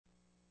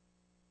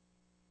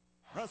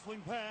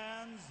Wrestling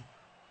fans,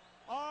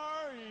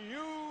 are you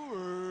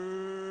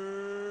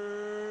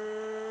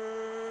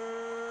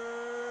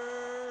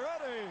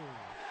ready?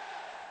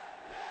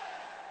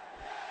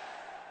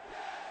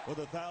 For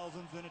the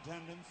thousands in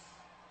attendance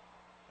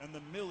and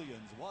the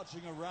millions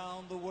watching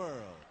around the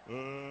world,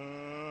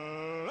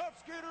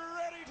 let's get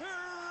ready to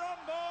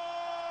rumble!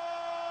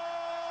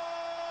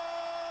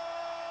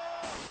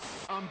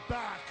 I'm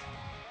back,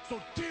 so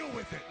deal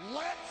with it.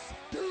 Let's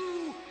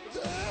do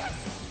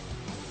this!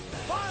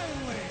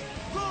 Finally,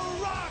 The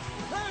Rock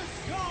has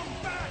come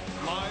back!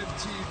 Live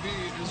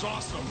TV is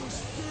awesome. The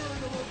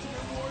spirit of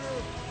Ultimate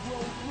Warrior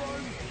will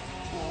run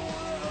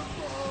forever!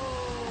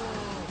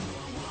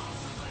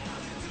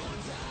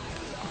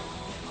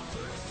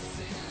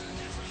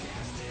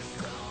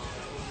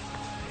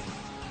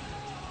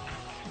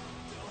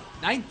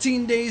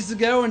 19 days to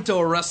go until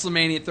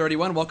WrestleMania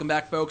 31. Welcome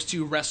back, folks,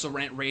 to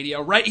WrestleRant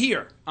Radio, right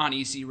here on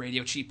EC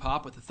Radio. Cheap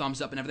Pop with the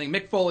thumbs up and everything.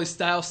 Mick Foley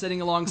style,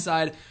 sitting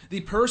alongside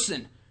the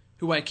person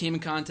who I came in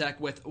contact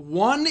with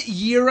 1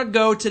 year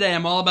ago today.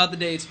 I'm all about the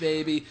dates,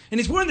 baby. And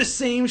he's wearing the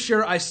same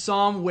shirt I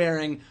saw him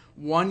wearing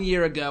 1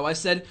 year ago. I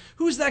said,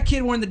 who's that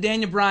kid wearing the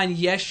Daniel Bryan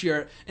Yes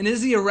shirt? And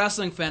is he a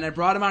wrestling fan? I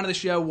brought him onto the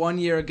show 1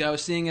 year ago,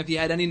 seeing if he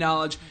had any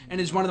knowledge, and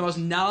he's one of the most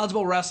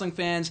knowledgeable wrestling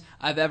fans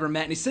I've ever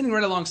met. And he's sitting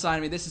right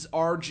alongside me. This is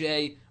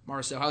RJ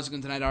Marceau. How's it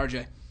going tonight,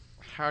 RJ?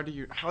 How do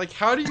you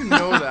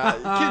know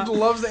that? The kid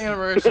loves the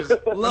anniversaries.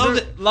 Love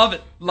it. Love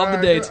the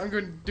dates.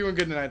 I'm doing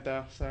good tonight,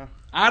 though. So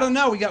I don't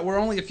know. We're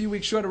only a few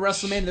weeks short of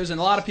WrestleMania. There's a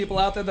lot of people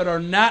out there that are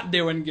not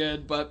doing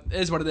good, but it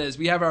is what it is.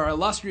 We have our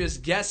illustrious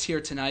guests here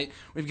tonight.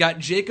 We've got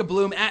Jacob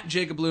Bloom at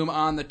Jacob Bloom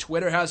on the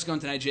Twitter. How's it going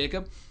tonight,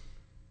 Jacob?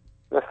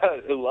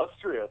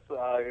 Illustrious.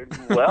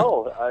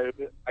 Well, I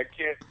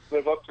can't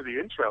live up to the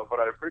intro, but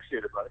I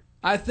appreciate it, buddy.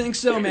 I think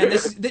so, man.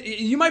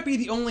 You might be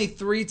the only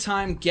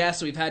three-time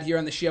guest we've had here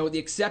on the show, with the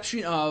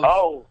exception of...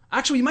 Oh.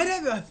 Actually, we might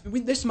have...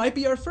 this might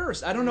be our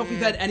first. I don't know if we've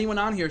had anyone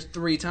on here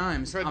 3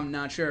 times. I'm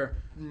not sure.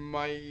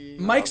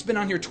 Mike's been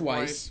on here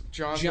twice.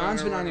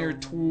 John's been on here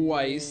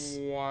twice.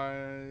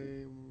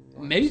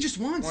 Maybe just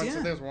once,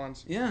 yeah. There's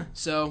once. Yeah,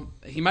 so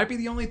he might be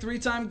the only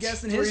 3-time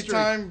guest in history.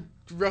 3-time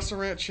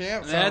WrestleRant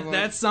champ.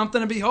 That's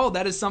something to behold.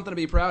 That is something to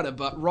be proud of.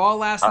 But Raw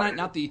last night,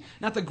 not the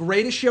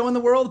greatest show in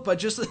the world, but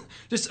just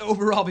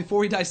overall, before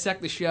we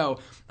dissect the show,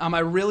 I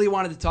really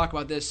wanted to talk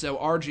about this. So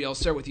RG, I'll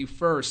start with you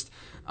first.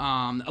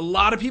 A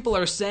lot of people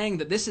are saying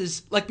that this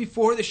is, like,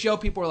 before the show,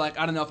 people were like,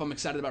 I don't know if I'm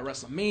excited about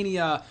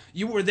WrestleMania.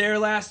 You were there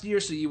last year,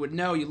 so you would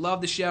know. You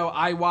love the show.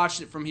 I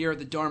watched it from here at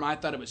the dorm. I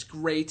thought it was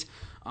great.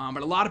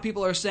 But a lot of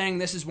people are saying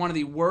this is one of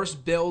the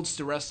worst builds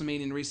to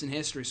WrestleMania in recent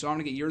history. So I'm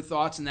going to get your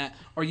thoughts on that.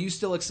 Are you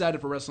still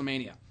excited for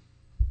WrestleMania?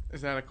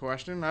 Is that a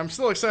question? I'm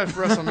still excited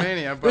for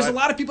WrestleMania. But there's a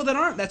lot of people that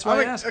aren't. That's why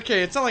I asked.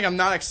 Okay, it's not like I'm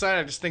not excited.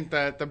 I just think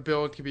that the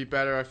build could be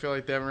better. I feel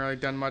like they haven't really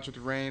done much with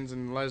Reigns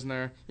and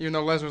Lesnar. Even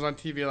though Lesnar was on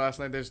TV last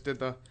night, they just did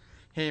the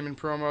Heyman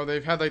promo.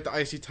 They've had, like, the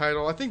IC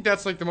title. I think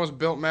that's, like, the most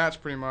built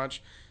match, pretty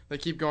much. They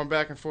keep going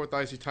back and forth, the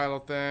IC title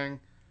thing.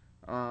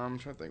 I'm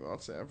trying to think what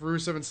else they have.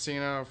 Rusev and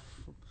Cena.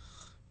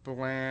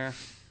 Blah.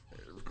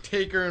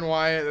 Taker and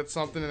Wyatt, that's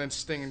something, and then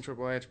Sting and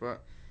Triple H.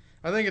 But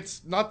I think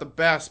it's not the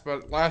best,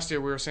 but last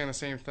year we were saying the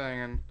same thing,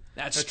 and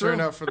it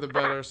turned out for the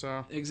better.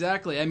 So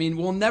exactly. I mean,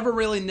 we'll never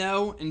really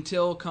know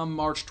until come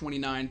March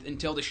 29th,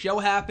 until the show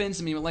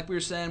happens. I mean, like we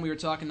were saying, we were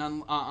talking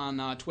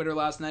on Twitter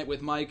last night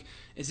with Mike.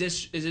 Is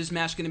this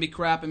match going to be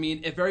crap? I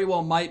mean, it very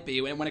well might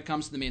be when it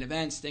comes to the main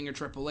event, Sting or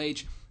Triple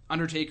H,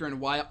 Undertaker and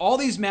Wyatt. All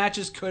these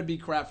matches could be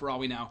crap for all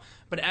we know.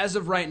 But as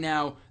of right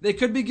now, they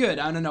could be good.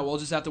 I don't know. We'll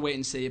just have to wait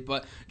and see.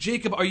 But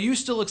Jacob, are you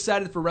still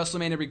excited for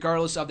WrestleMania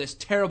regardless of this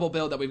terrible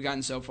build that we've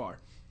gotten so far?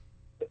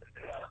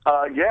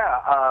 Yeah.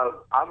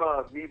 I'm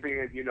a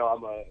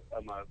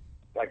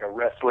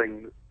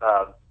wrestling.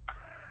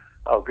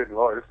 Oh, good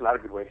Lord, it's not a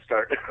good way to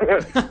start.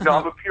 No,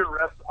 I'm a pure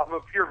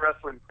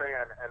wrestling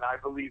fan, and I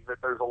believe that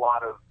there's a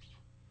lot of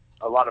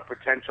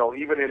potential.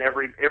 Even in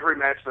every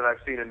match that I've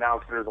seen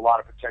announced, there's a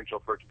lot of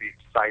potential for it to be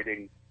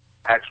exciting,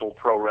 actual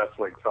pro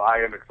wrestling. So I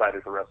am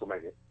excited for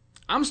WrestleMania.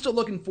 I'm still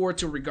looking forward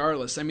to it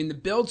regardless. I mean, the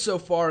build so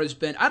far has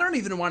been, I don't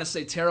even want to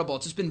say terrible.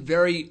 It's just been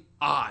very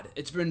odd.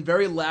 It's been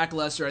very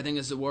lackluster, I think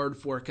is the word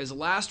for it. Because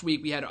last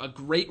week we had a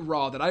great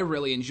Raw that I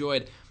really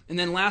enjoyed. And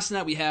then last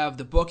night we have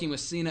the booking with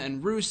Cena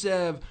and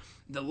Rusev,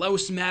 the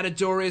Los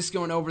Matadores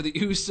going over the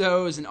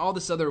Usos, and all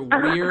this other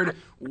weird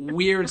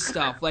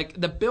stuff. Like,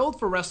 the build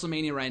for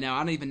WrestleMania right now, I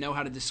don't even know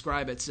how to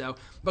describe it. So,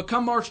 but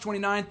come March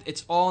 29th,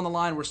 it's all on the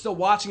line. We're still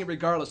watching it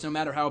regardless, no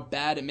matter how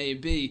bad it may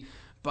be.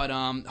 But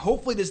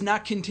hopefully does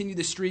not continue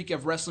the streak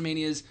of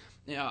WrestleMania's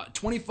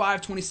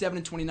 25, 27,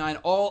 and 29,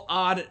 all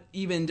odd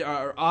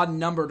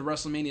numbered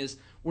WrestleManias.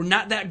 Were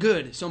not that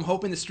good, so I'm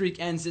hoping the streak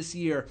ends this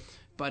year.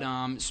 But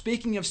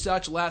speaking of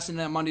such, last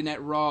night on Monday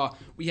Night Raw,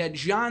 we had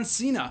John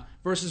Cena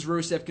versus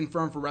Rusev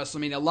confirmed for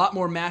WrestleMania. A lot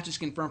more matches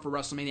confirmed for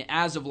WrestleMania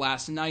as of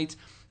last night.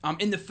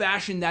 In the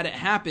fashion that it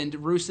happened,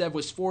 Rusev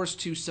was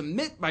forced to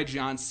submit by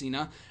John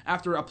Cena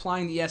after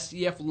applying the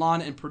SCF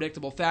Lana in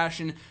predictable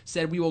fashion,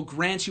 said, "We will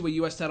grant you a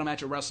U.S. title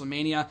match at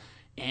WrestleMania."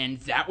 And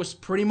that was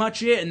pretty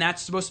much it. And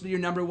that's supposed to be your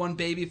number one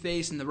baby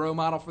face and the role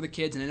model for the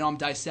kids. And I know I'm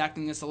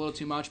dissecting this a little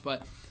too much,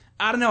 but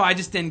I don't know. I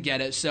just didn't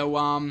get it.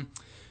 So,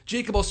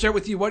 Jacob, I'll start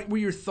with you. What were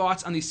your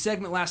thoughts on the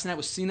segment last night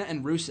with Cena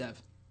and Rusev?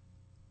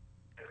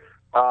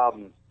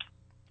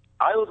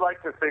 I would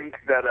like to think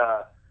that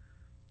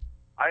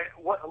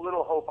what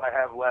little hope I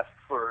have left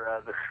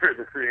for the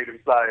creative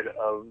side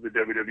of the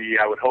WWE,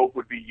 I would hope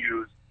would be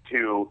used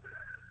to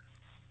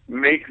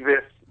make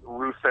this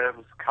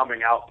Rusev's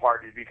coming out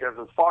party, because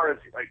as far as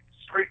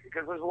straight,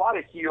 because there's a lot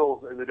of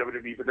heels in the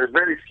WWE, but there's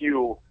very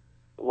few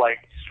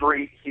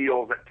straight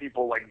heels that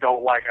people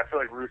don't like. I feel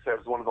like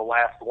Rusev's one of the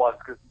last ones,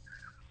 because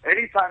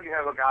anytime you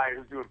have a guy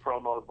who's doing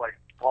promos like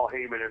Paul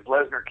Heyman is,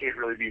 Lesnar can't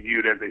really be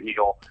viewed as a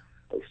heel.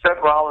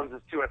 Seth Rollins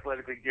is too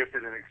athletically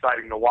gifted and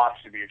exciting to watch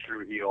to be a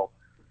true heel.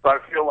 So I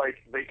feel like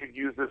they could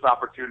use this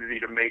opportunity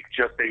to make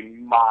just a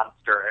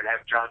monster and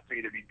have John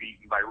Cena be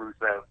beaten by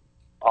Rusev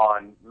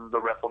on the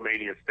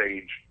WrestleMania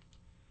stage.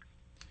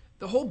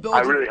 The whole build.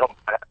 I really hope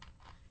that.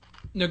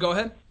 No, go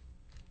ahead.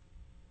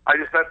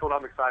 That's what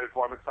I'm excited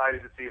for. I'm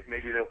excited to see if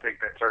maybe they'll take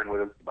that turn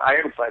with him. I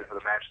am excited for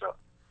the match, though.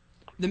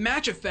 The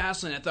match at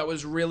Fastlane I thought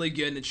was really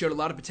good, and it showed a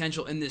lot of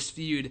potential in this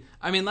feud.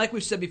 I mean, like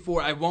we've said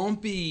before, I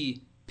won't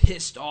be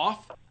pissed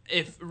off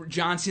if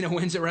John Cena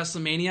wins at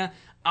WrestleMania.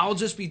 I'll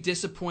just be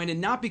disappointed,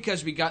 not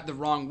because we got the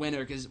wrong winner,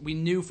 because we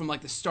knew from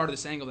the start of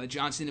this angle that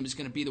John Cena was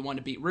going to be the one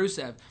to beat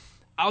Rusev.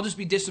 I'll just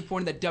be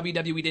disappointed that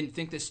WWE didn't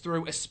think this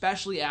through,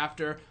 especially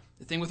after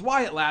the thing with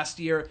Wyatt last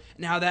year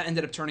and how that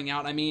ended up turning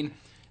out. I mean,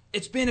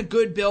 it's been a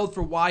good build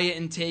for Wyatt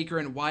and Taker,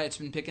 and Wyatt's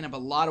been picking up a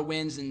lot of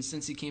wins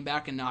since he came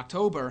back in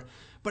October.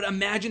 But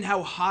imagine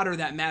how hotter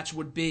that match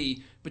would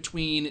be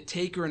between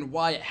Taker and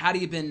Wyatt had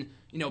he been,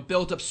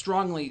 built up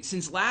strongly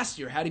since last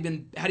year. Had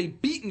he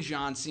beaten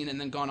John Cena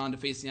and then gone on to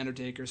face The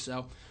Undertaker.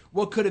 So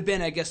what could have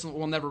been, I guess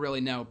we'll never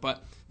really know.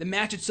 But the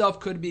match itself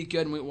could be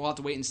good, and we'll have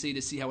to wait and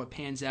see how it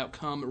pans out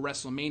come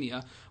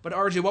WrestleMania. But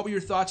RJ, what were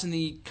your thoughts on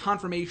the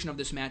confirmation of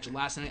this match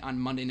last night on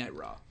Monday Night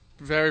Raw?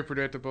 Very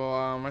predictable.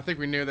 I think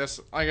we knew this.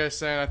 Like I was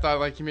saying, I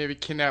thought he maybe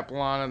kidnapped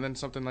Lana and then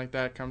something like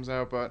that comes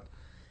out, but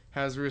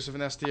has Rusev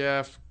and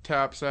STF,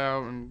 taps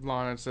out, and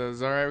Lana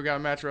says, all right, we got a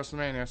match at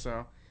WrestleMania.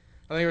 So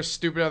I think it was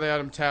stupid how they had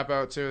him tap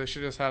out, too. They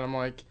should have just had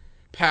him,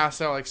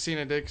 pass out like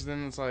Cena did, because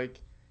then it's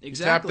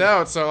exactly. tapped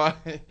out. So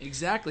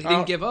exactly. He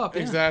didn't give up.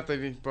 Yeah.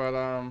 Exactly.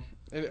 But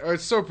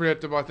it's so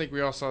predictable. I think we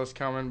all saw this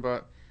coming,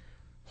 but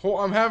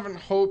I'm having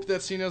hope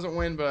that Cena doesn't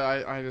win,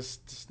 but I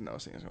just know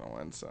Cena's going to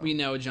win. So we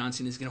know John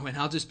Cena's going to win.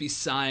 I'll just be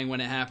sighing when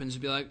it happens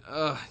and be like,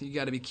 ugh, you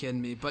got to be kidding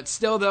me. But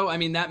still, though, I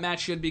mean, that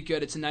match should be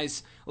good. It's a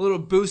little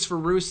boost for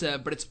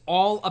Rusev, but it's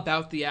all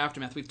about the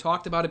aftermath. We've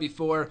talked about it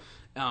before.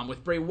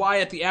 With Bray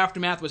Wyatt, the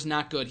aftermath was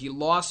not good. He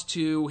lost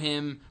to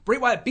him. Bray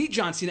Wyatt beat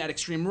John Cena at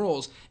Extreme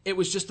Rules. It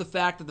was just the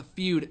fact that the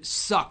feud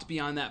sucked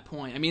beyond that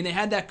point. I mean, they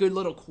had that good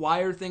little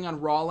choir thing on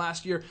Raw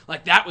last year.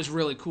 That was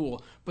really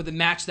cool. But the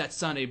match that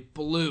Sunday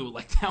blew.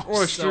 That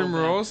was Extreme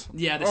Rules?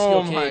 Yeah, the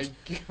steel cage.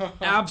 My God.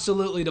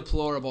 Absolutely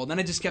deplorable. Then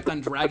it just kept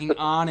on dragging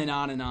on and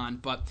on and on.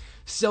 But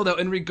still, though,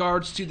 in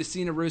regards to the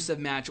Cena-Rusev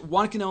match,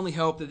 one can only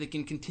hope that they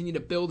can continue to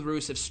build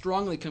Rusev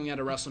strongly coming out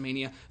of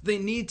WrestleMania. They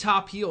need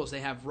top heels.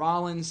 They have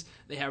Rollins,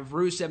 they have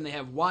Rusev, and they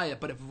have Wyatt.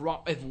 But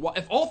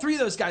if all three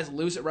of those guys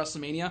lose at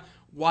WrestleMania,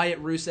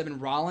 Wyatt, Rusev,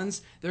 and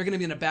Rollins, they're going to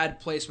be in a bad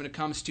place when it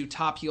comes to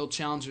top heel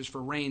challengers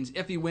for Reigns.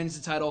 If he wins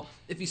the title,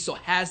 if he still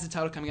has the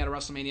title coming out of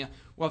WrestleMania,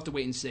 we'll have to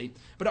wait and see.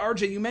 But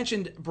RJ, you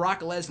mentioned Brock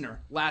Lesnar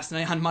last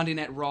night on Monday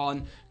Night Raw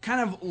and kind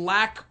of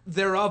lack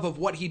thereof of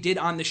what he did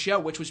on the show,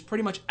 which was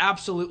pretty much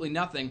absolutely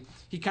nothing.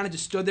 He kind of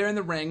just stood there in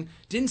the ring,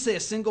 didn't say a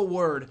single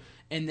word,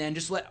 and then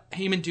just let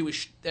Heyman do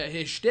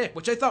his shtick,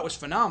 which I thought was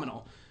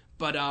phenomenal.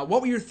 But what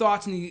were your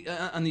thoughts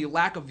on the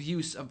lack of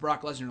use of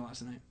Brock Lesnar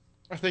last night?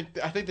 I think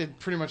they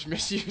pretty much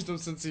misused him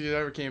since he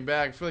ever came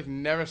back. I feel like he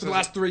never says... For the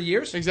last 3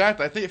 years?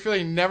 Exactly. I feel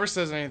like he never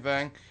says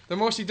anything. The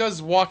most he does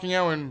is walking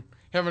out and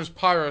having his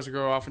pyros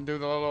go off and do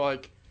the little,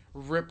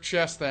 rip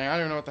chest thing. I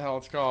don't even know what the hell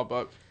it's called,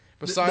 but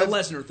besides... The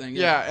Lesnar thing,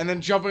 yeah. And then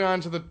jumping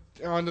onto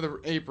the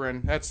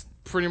apron. That's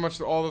pretty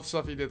much all the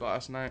stuff he did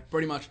last night.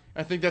 Pretty much.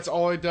 I think that's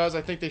all he does.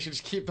 I think they should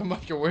just keep the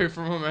mic away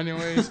from him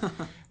anyways.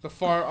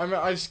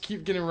 I just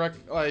keep getting,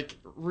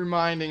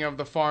 reminding of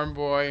the farm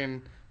boy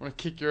and... I'm going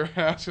to kick your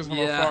ass because I'm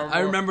a farm boy. I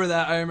remember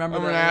that. I'm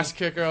an ass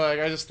kicker.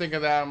 I just think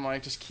of that.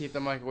 I'm just keep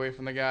the mic away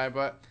from the guy.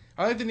 But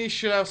I think Denise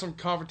should have some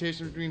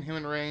confrontation between him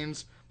and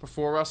Reigns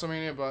before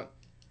WrestleMania, but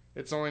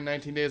it's only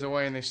 19 days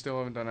away and they still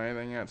haven't done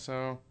anything yet.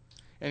 So,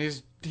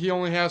 and he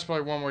only has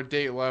probably one more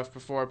date left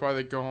before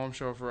probably the go-home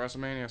show for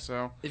WrestleMania.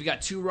 So they've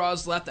got 2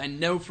 Raws left. I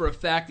know for a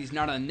fact he's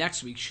not on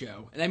next week's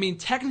show. And I mean,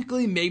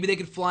 technically, maybe they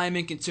could fly him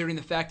in considering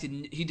the fact that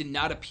he did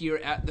not appear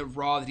at the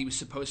Raw that he was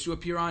supposed to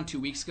appear on 2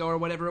 weeks ago or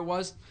whatever it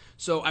was.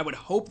 So I would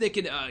hope they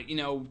could,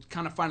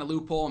 kind of find a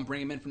loophole and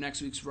bring him in for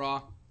next week's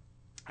Raw.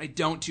 I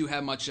don't too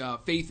have much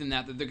faith in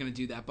that they're going to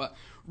do that. But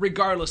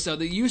regardless, so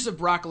the use of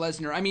Brock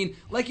Lesnar, I mean,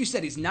 like you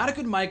said, he's not a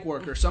good mic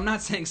worker. So I'm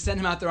not saying send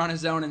him out there on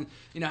his own and,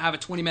 have a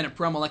 20-minute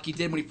promo like he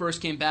did when he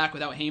first came back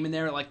without Heyman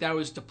there. That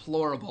was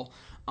deplorable.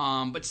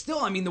 But still,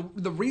 I mean,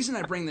 the reason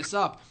I bring this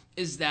up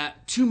is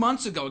that 2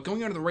 months ago,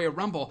 going into the Royal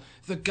Rumble,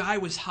 the guy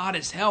was hot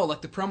as hell.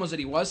 Like, the promos that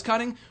he was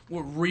cutting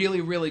were really,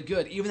 really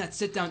good. Even that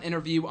sit-down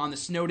interview on the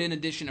snowed-in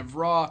edition of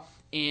Raw,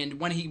 and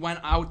when he went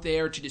out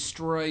there to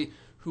destroy,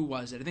 who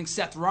was it? I think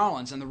Seth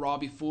Rollins on the Raw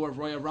before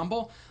Royal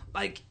Rumble.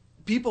 Like,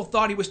 people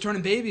thought he was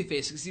turning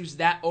babyface because he was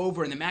that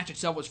over, and the match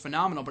itself was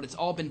phenomenal, but it's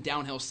all been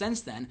downhill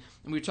since then.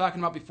 And we were talking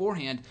about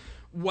beforehand,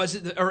 is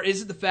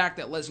it the fact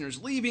that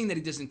Lesnar's leaving, that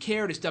he doesn't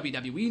care? Does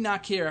WWE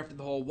not care after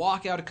the whole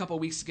walkout a couple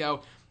weeks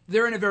ago?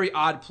 They're in a very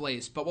odd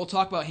place, but we'll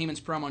talk about Heyman's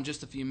promo in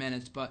just a few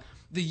minutes. But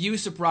the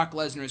use of Brock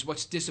Lesnar is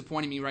what's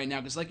disappointing me right now,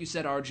 because like you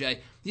said, RJ,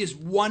 he has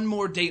one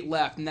more date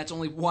left, and that's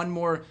only one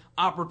more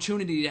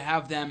opportunity to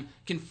have them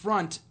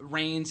confront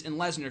Reigns and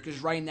Lesnar,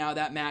 because right now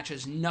that match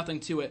has nothing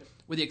to it,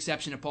 with the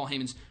exception of Paul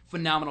Heyman's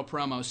phenomenal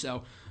promo.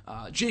 So,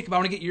 Jacob, I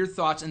want to get your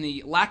thoughts on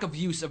the lack of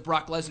use of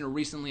Brock Lesnar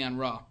recently on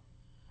Raw.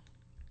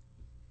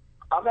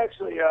 I'm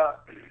actually,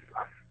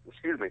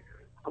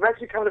 I'm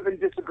actually kind of in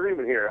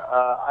disagreement here.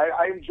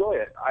 I enjoy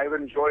it. I've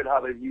enjoyed how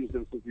they've used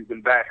him since he's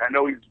been back. I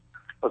know he's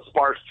a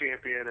sparse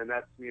champion, and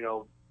that's,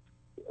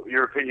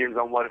 your opinions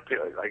on what,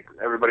 like,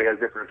 everybody has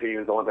different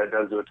opinions on what that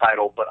does to a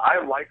title, but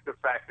I like the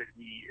fact that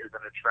he is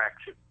an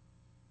attraction.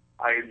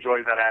 I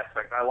enjoy that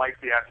aspect. I like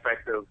the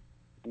aspect of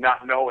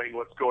not knowing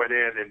what's going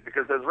in, and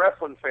because as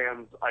wrestling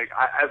fans,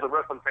 as a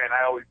wrestling fan,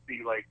 I always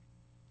see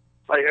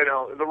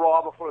the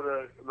Raw before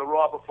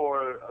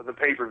the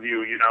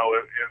pay-per-view,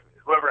 if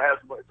whoever has,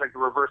 it's like the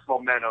reverse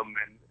momentum,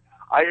 and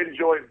I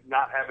enjoy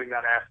not having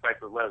that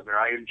aspect with Lesnar.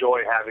 I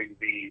enjoy having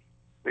the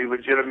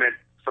legitimate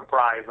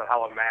surprise of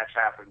how a match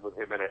happens with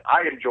him in it.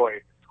 I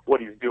enjoy what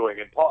he's doing,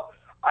 and Paul,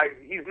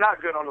 he's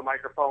not good on the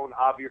microphone,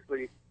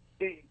 obviously.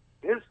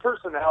 His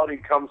personality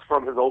comes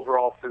from his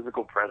overall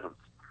physical presence.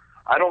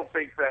 I don't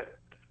think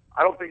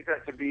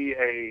that to be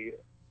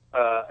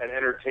an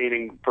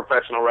entertaining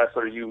professional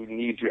wrestler, you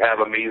need to have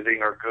amazing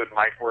or good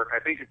mic work. I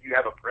think if you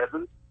have a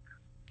presence,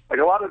 like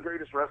a lot of the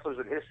greatest wrestlers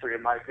in history,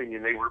 in my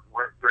opinion, they were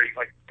great.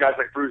 Like guys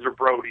like Bruiser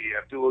Brody,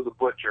 Abdullah the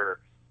Butcher,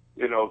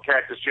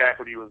 Cactus Jack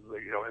when he was,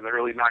 in the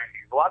early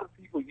 90s. A lot of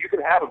people, you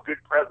can have a good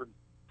presence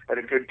and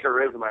a good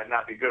charisma and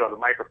not be good on the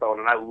microphone.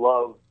 And I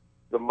love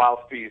the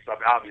mouthpiece. I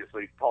mean,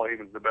 obviously, Paul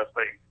Heyman's the best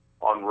thing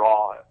on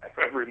Raw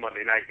every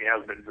Monday night. He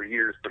has been for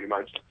years, pretty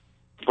much.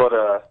 But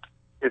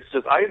it's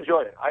just, I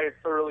enjoy it. I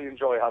thoroughly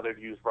enjoy how they've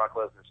used Brock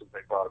Lesnar since they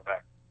brought him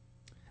back.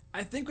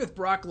 I think with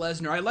Brock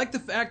Lesnar, I like the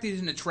fact that he's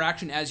an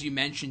attraction, as you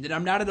mentioned, and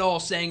I'm not at all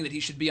saying that he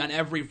should be on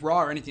every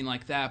Raw or anything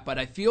like that, but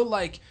I feel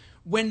like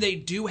when they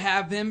do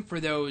have him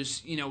for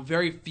those,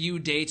 very few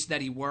dates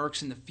that he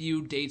works and the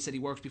few dates that he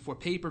works before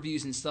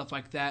pay-per-views and stuff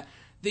like that,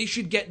 they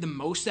should get the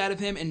most out of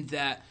him. And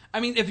that,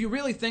 I mean, if you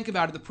really think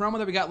about it, the promo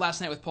that we got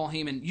last night with Paul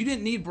Heyman, you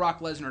didn't need Brock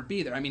Lesnar to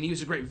be there. I mean, he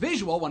was a great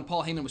visual when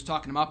Paul Heyman was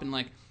talking him up and,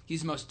 like, he's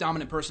the most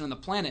dominant person on the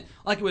planet.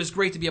 Like, it was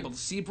great to be able to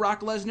see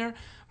Brock Lesnar,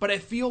 but I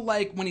feel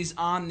like when he's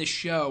on the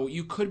show,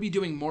 you could be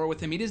doing more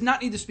with him. He does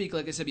not need to speak,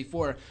 like I said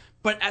before,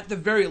 but at the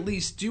very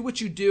least, do what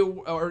you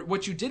do, or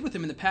what you did with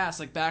him in the past,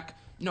 like back,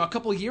 a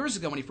couple of years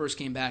ago when he first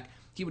came back.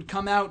 He would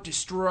come out,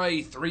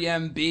 destroy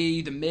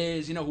 3MB, The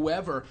Miz,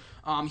 whoever.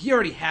 He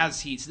already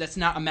has heat, so that's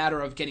not a matter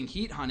of getting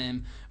heat on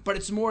him, but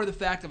it's more the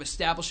fact of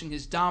establishing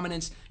his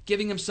dominance,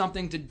 giving him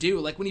something to do.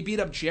 Like when he beat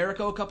up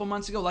Jericho a couple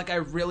months ago, I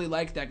really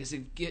liked that because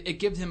it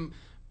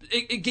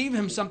gave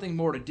him something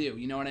more to do,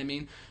 you know what I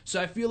mean? So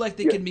I feel like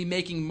they can be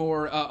making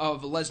more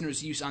of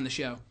Lesnar's use on the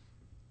show.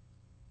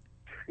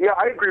 Yeah,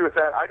 I agree with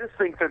that. I just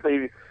think that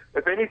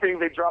if anything,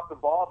 they dropped the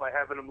ball by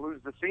having him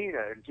lose to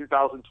Cena in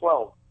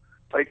 2012.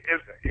 Like,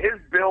 if his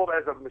build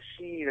as a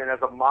machine and as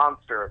a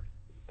monster,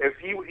 if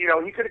he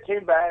could have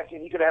came back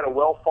and he could have had a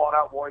well thought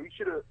out war. He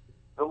should have.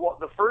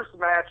 The first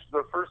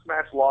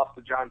match loss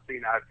to John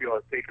Cena, I feel,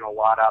 has taken a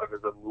lot out of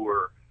his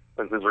allure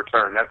since his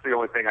return. That's the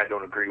only thing I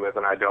don't agree with,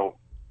 and I feel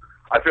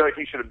like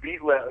he should have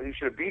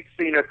beat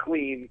Cena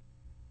clean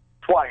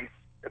twice.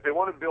 If they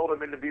want to build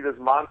him into be this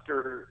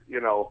monster,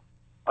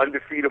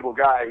 undefeatable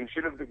guy, he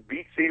should have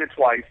beat Cena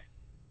twice,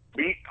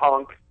 beat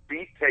Punk,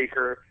 beat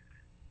Taker,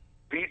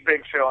 beat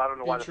Big Show. I don't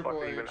know why the fuck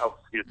they even. Oh,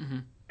 excuse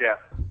me. Yeah,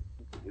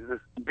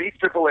 beat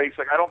Triple H.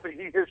 Like, I don't think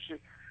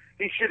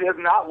he should have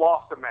not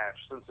lost a match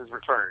since his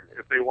return.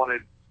 If they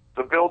wanted,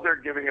 the build they're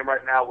giving him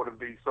right now would have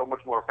been so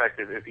much more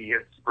effective if he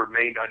had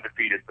remained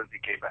undefeated since he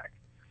came back.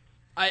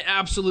 I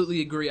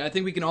absolutely agree. I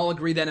think we can all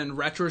agree that in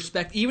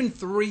retrospect, even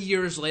 3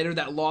 years later,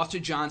 that loss to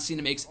John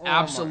Cena makes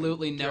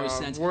absolutely no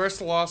sense. Worst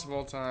loss of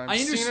all time. I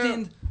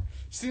understand.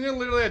 Cena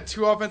literally had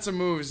two offensive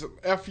moves.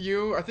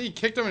 FU. I think he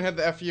kicked him and had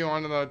the FU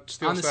onto the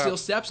steel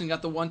steps and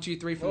got the 1, 2,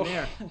 3 from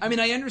there. I mean,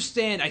 I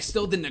understand. I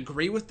still didn't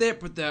agree with it,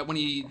 but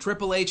when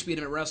Triple H beat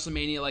him at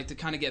WrestleMania, to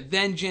kind of get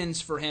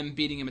vengeance for him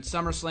beating him at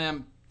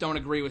SummerSlam, don't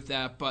agree with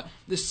that. But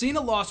the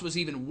Cena loss was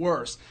even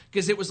worse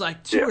because it was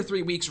 2 or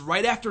 3 weeks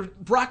right after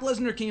Brock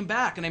Lesnar came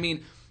back. And I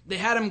mean, they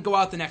had him go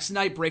out the next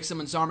night, break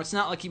someone's arm. It's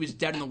not like he was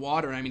dead in the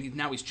water. I mean,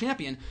 now he's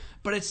champion.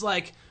 But it's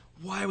like,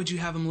 why would you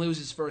have him lose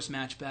his first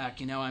match back?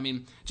 You know, I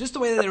mean, just the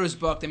way that it was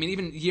booked. I mean,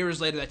 even years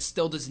later, that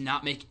still does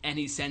not make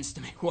any sense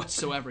to me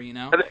whatsoever. You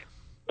know.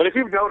 But if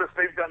you've noticed,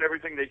 they've done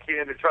everything they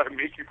can to try to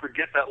make you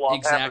forget that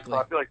loss happened. So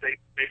I feel like they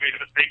made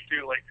a mistake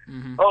too. Like,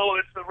 oh,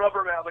 it's the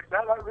rubber mat. Like,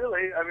 no, not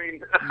really. I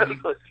mean,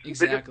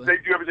 exactly. they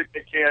do everything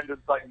they can to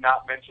like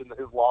not mention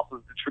his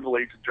losses to Triple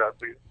H and John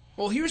Cena.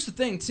 Well, here's the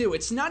thing, too.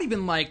 It's not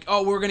even like,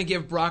 oh, we're going to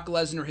give Brock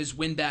Lesnar his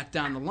win back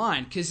down the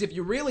line. Because if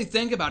you really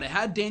think about it,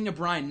 had Daniel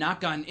Bryan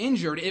not gotten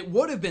injured, it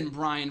would have been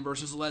Bryan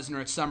versus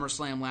Lesnar at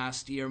SummerSlam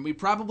last year. And we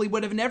probably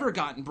would have never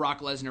gotten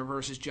Brock Lesnar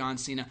versus John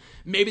Cena.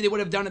 Maybe they would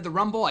have done it at the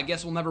Rumble. I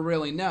guess we'll never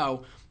really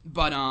know.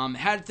 But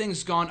had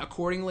things gone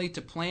accordingly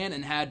to plan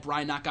and had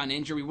Bryan not gotten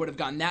injured, we would have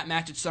gotten that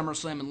match at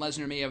SummerSlam, and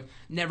Lesnar may have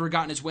never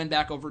gotten his win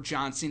back over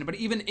John Cena. But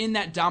even in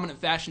that dominant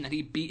fashion that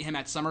he beat him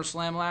at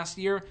SummerSlam last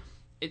year,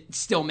 it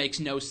still makes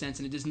no sense,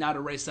 and it does not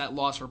erase that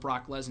loss for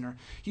Brock Lesnar.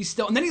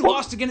 And then he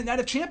lost again at Night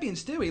of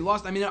Champions, too. He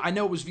lost, I mean, I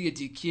know it was via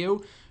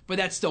DQ, but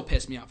that still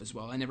pissed me off as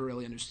well. I never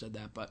really understood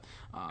that. But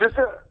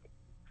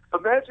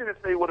imagine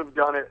if they would have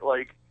done it,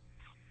 like,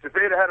 if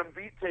they had had him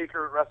beat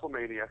Taker at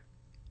WrestleMania,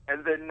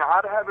 and then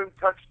not have him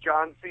touch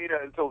John Cena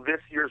until this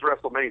year's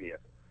WrestleMania.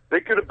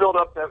 They could have built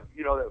up that,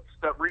 you know,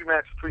 that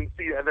rematch between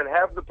Cena, and then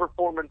have the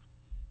performance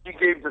he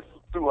gave the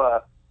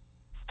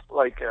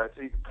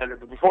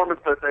performance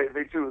that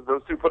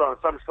those two put on a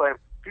SummerSlam.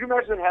 Can you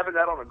imagine having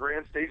that on a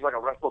grand stage like a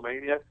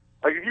WrestleMania?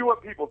 Like, if you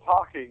want people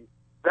talking,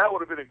 that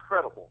would have been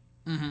incredible.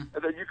 And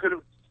then you could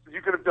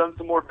have done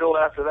some more build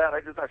after that.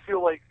 I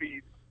feel like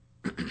the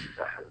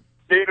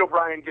Daniel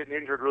Bryan getting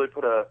injured really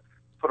put a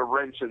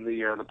wrench in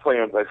the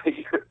plans, I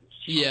think.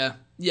 Yeah,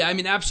 I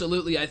mean,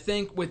 absolutely. I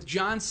think with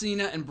John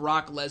Cena and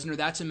Brock Lesnar,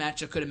 that's a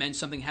match that could have meant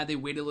something had they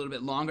waited a little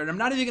bit longer. And I'm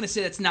not even going to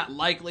say that's not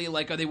likely,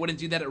 like they wouldn't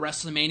do that at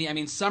WrestleMania. I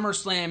mean,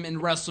 SummerSlam and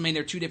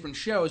WrestleMania are two different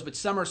shows, but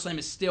SummerSlam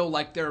is still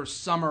like their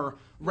summer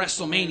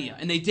WrestleMania.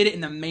 And they did it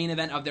in the main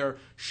event of their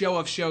show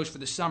of shows for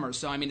the summer.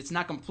 So, I mean, it's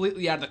not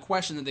completely out of the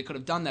question that they could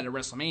have done that at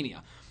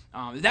WrestleMania.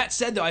 That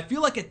said, though, I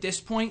feel like at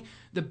this point,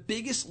 the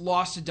biggest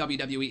loss to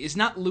WWE is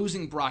not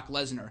losing Brock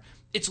Lesnar.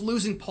 It's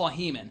losing Paul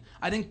Heyman.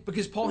 I think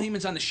because Paul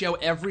Heyman's on the show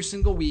every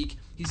single week,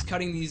 he's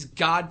cutting these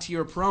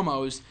god-tier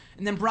promos,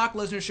 and then Brock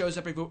Lesnar shows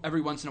up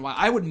every once in a while.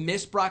 I would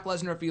miss Brock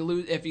Lesnar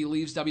if he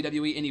leaves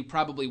WWE, and he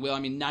probably will.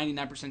 I mean,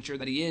 99% sure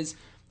that he is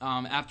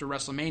after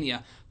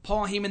WrestleMania.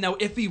 Paul Heyman, though,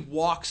 if he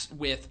walks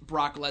with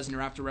Brock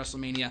Lesnar after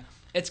WrestleMania,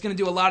 it's going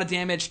to do a lot of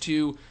damage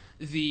to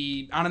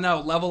the,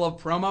 level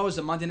of promos,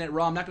 the Monday Night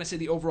Raw. I'm not going to say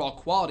the overall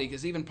quality,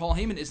 because even Paul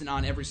Heyman isn't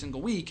on every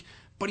single week,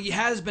 but he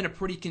has been a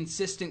pretty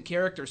consistent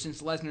character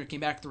since Lesnar came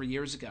back 3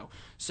 years ago.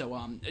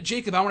 So,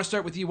 Jacob, I want to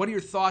start with you. What are your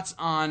thoughts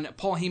on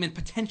Paul Heyman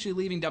potentially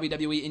leaving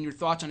WWE, and your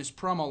thoughts on his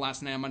promo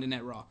last night on Monday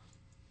Night Raw?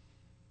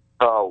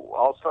 Oh,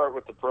 I'll start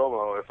with the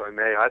promo, if I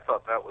may. I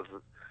thought that was...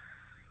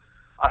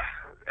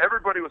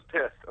 everybody was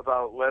pissed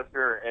about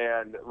Lesnar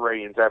and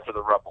Reigns after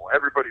the Rumble.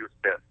 Everybody was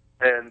pissed.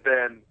 And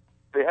then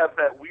they have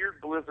that weird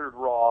Blizzard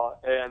Raw,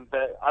 and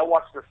I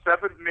watched a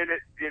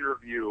 7-minute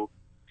interview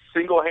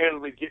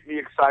single-handedly get me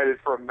excited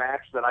for a match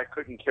that I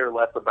couldn't care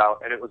less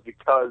about, and it was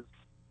because,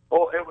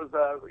 it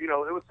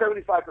was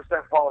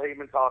 75% Paul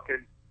Heyman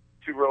talking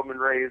to Roman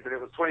Reigns, and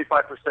it was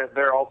 25%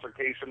 their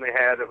altercation they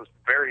had. It was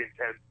very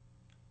intense.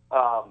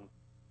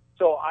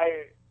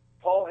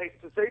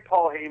 To say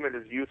Paul Heyman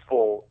is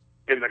useful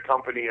in the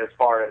company as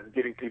far as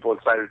getting people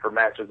excited for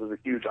matches is a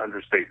huge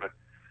understatement.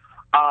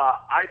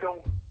 I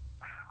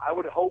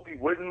would hope he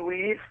wouldn't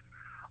leave.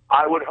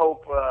 I would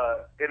hope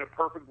in a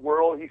perfect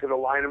world he could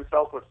align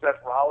himself with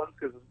Seth Rollins,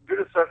 because as good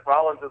as Seth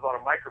Rollins is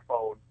on a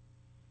microphone,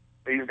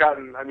 he's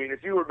gotten, I mean,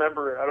 if you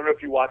remember, I don't know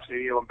if you watched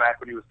any of them back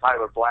when he was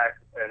Tyler Black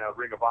in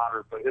Ring of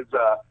Honor, but his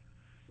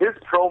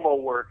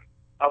promo work,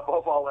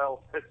 above all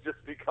else, has just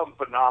become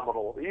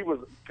phenomenal. He was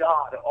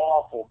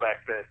god-awful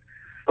back then.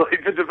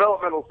 Like, the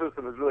developmental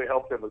system has really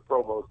helped him with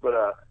promos, but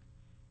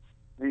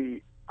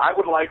I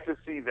would like to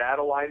see that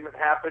alignment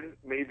happen,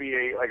 maybe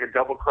a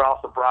double cross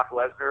of Brock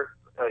Lesnar.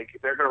 Like,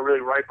 if they're going to really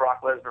write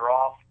Brock Lesnar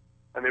off,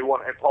 and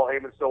Paul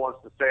Heyman still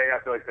wants to stay, I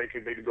feel like they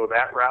could maybe go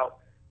that route.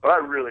 But I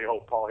really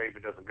hope Paul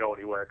Heyman doesn't go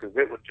anywhere, because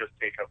it would just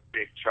take a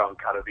big chunk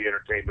out of the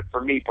entertainment, for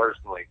me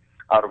personally,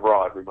 out of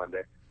Raw every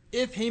Monday.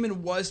 If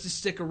Heyman was to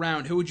stick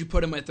around, who would you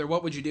put him with, or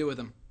what would you do with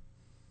him?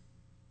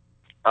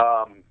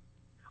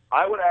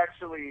 I would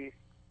actually,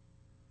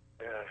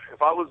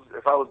 if I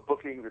was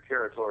booking the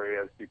territory,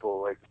 as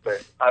people like to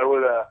say,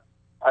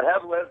 I'd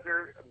have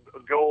Lesnar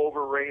go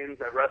over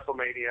Reigns at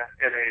WrestleMania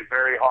in a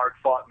very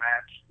hard-fought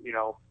match.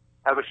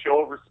 Have a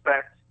show of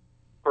respect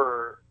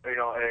for, an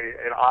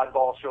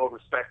oddball show of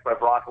respect by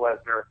Brock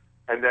Lesnar,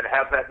 and then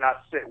have that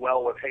not sit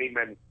well with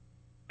Heyman,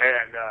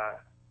 and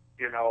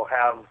you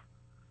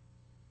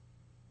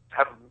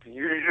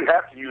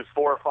have to use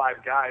 4 or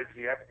 5 guys.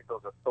 You have to get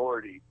those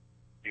authority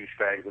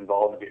douchebags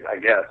involved, I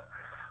guess.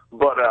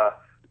 But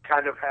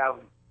kind of have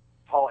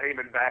Paul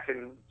Heyman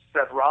backing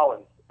Seth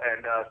Rollins,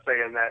 and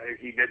saying that if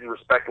he didn't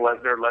respect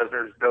Lesnar,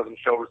 Lesnar doesn't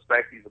show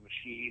respect. He's a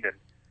machine, and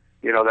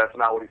that's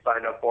not what he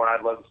signed up for. And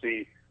I'd love to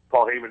see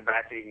Paul Heyman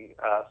backing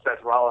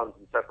Seth Rollins,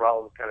 and Seth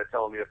Rollins kind of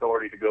telling the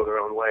authority to go their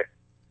own way.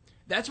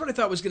 That's what I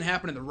thought was going to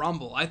happen in the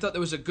Rumble. I thought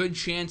there was a good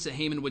chance that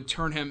Heyman would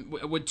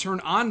turn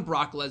on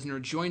Brock Lesnar,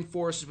 join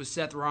forces with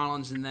Seth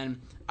Rollins, and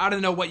then I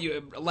don't know what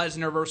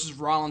Lesnar versus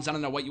Rollins. I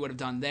don't know what you would have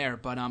done there,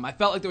 but I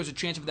felt like there was a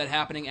chance of that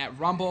happening at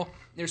Rumble.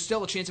 There's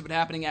still a chance of it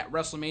happening at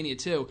WrestleMania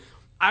too.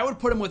 I would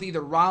put him with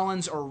either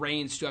Rollins or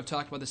Reigns too. I've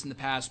talked about this in the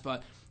past,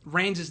 but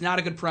Reigns is not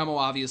a good promo,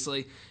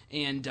 obviously,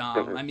 and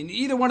I mean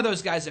either one of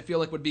those guys I feel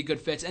like would be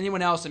good fits.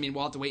 Anyone else, I mean,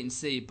 we'll have to wait and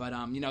see. But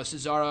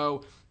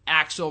Cesaro,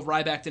 Axel,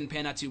 Ryback didn't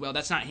pan out too well.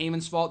 That's not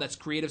Heyman's fault. That's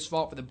creative's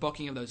fault for the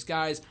booking of those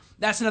guys.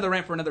 That's another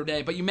rant for another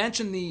day. But you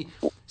mentioned the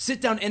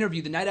sit-down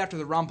interview the night after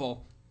the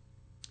Rumble,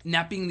 and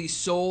that being the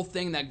sole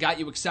thing that got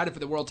you excited for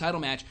the world title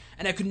match.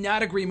 And I could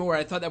not agree more.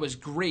 I thought that was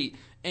great.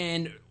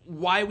 And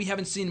why we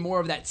haven't seen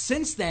more of that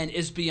since then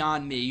is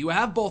beyond me. You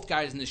have both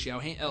guys in the show.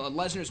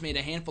 Lesnar's made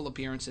a handful of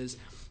appearances.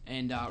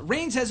 And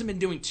Reigns hasn't been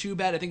doing too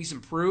bad. I think he's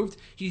improved.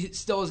 He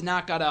still has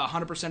not got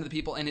 100% of the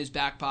people in his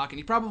back pocket.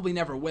 He probably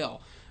never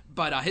will.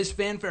 But his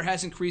fanfare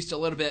has increased a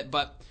little bit.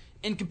 But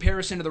in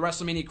comparison to the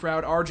WrestleMania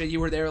crowd, RJ, you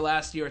were there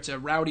last year. It's a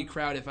rowdy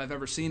crowd if I've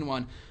ever seen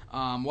one.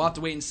 We'll have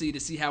to wait and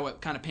see how it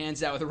kind of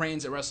pans out with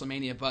Reigns at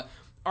WrestleMania. But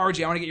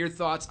RJ, I want to get your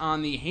thoughts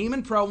on the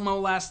Heyman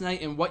promo last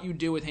night and what you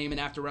do with Heyman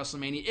after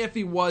WrestleMania. If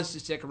he was to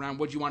stick around,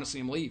 would you want to see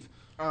him leave?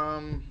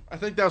 I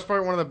think that was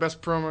probably one of the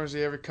best promos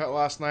he ever cut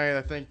last night.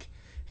 I think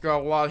he got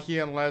a lot of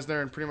heat on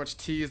Lesnar and pretty much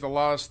teased a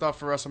lot of stuff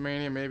for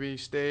WrestleMania. Maybe he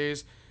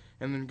stays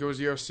and then goes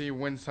UFC,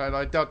 wins title.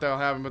 I doubt that'll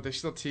happen, but they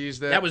still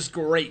teased it. That was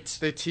great.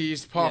 They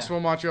teased possible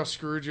Montreal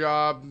screw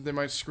job. They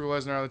might screw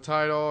Lesnar out of the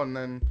title, and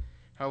then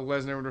how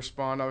Lesnar would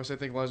respond. Obviously, I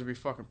think Lesnar would be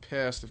fucking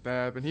pissed if that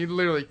happened. He'd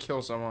literally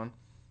kill someone.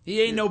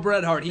 He ain't no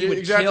Bret Hart. He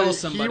would kill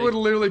somebody. He would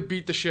literally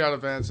beat the shit out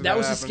of Vince. That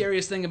was the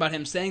scariest thing about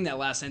him saying that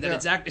last night.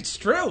 It's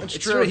true. It's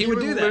true. He would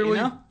do that.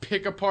 Literally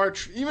pick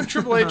apart. Even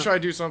Triple H tried to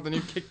do something.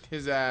 He kicked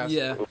his ass.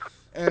 Yeah.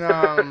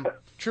 And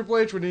Triple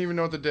H wouldn't even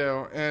know what to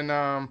do. And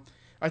I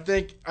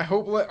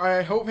hope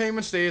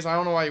Heyman stays. I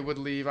don't know why he would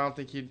leave. I don't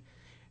think he'd.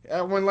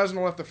 When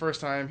Lesnar left the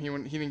first time, he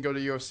didn't go to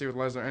UFC with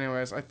Lesnar.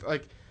 Anyways,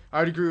 I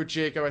would agree with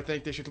Jacob. I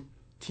think they should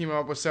team him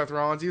up with Seth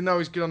Rollins, even though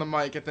he's good on the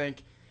mic. I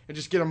think. And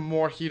just get him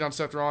more heat on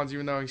Seth Rollins,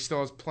 even though he still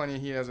has plenty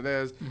of heat as it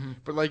is. Mm-hmm.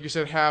 But like you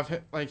said, have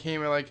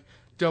Heyman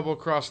double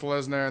cross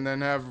Lesnar and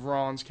then have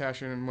Rollins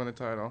cash in and win the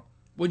title.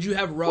 Would you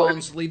have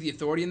Rollins leave the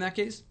Authority in that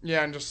case?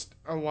 Yeah, and just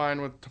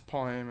align with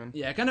Paul Heyman.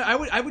 Yeah, kind of.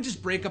 I would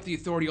just break up the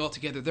Authority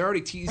altogether. They're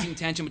already teasing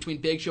tension between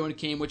Big Show and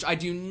Kane, which I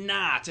do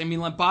not. I mean,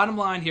 bottom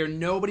line here,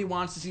 nobody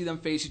wants to see them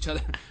face each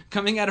other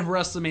coming out of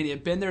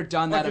WrestleMania. Been there,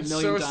 done that a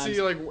million times. I could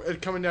so see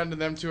it coming down to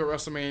them two at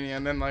WrestleMania,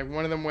 and then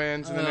one of them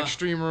wins, and then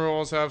Extreme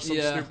Rules have some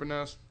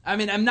stupidness. I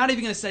mean, I'm not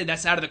even going to say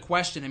that's out of the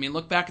question. I mean,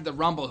 look back at the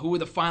Rumble. Who were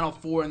the final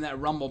four in that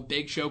Rumble?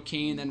 Big Show,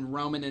 Kane, and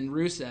Roman and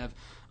Rusev.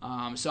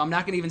 So I'm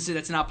not going to even say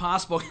that's not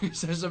possible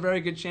because there's a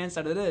very good chance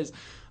that it is.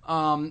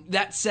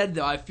 That said,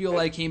 though, I feel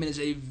like Heyman is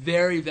a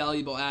very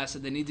valuable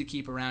asset they need to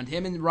keep around.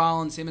 Him and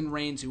Rollins, him and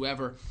Reigns,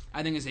 whoever,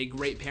 I think is a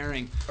great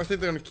pairing. I think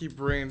they're going to keep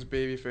Reigns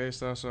babyface,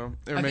 though, so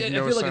it would make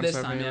no feel sense. like it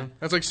is time, yeah.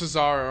 That's like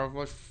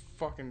Cesaro.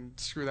 Fucking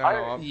screw that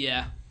all up.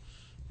 Yeah.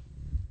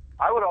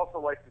 I would also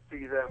like to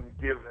see them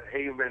give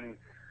Heyman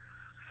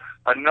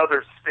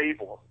another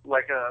stable,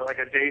 like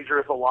a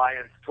Dangerous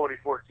Alliance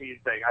 2014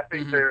 thing. I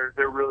think they're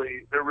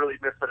really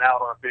missing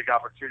out on a big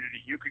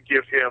opportunity. You could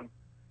give him,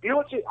 you know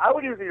what? I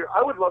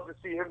would love to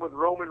see him with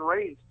Roman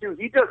Reigns too.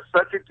 He does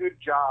such a good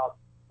job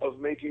of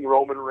making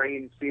Roman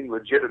Reigns seem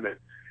legitimate.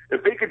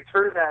 If they could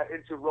turn that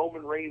into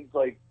Roman Reigns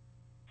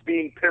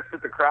being pissed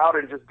at the crowd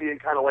and just being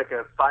kind of like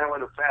a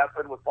silent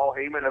assassin with Paul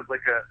Heyman as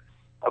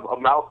a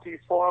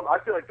mouthpiece for him, I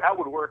feel like that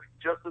would work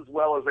just as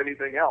well as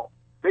anything else.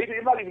 Maybe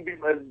it might even be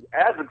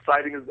as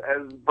exciting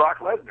as Brock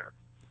Lesnar.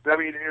 I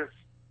mean,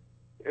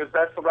 if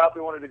that's the route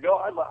they wanted to go,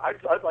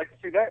 I'd like to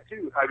see that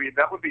too. I mean,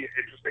 that would be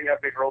interesting. I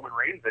think Roman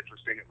Reigns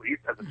interesting at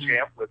least as a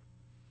champ with,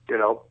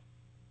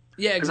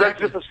 Yeah,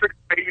 exactly. That's just a strict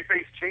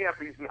babyface champ.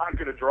 He's not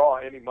going to draw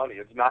any money.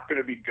 It's not going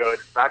to be good.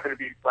 It's not going to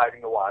be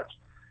exciting to watch.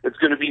 It's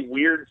going to be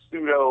weird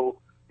pseudo,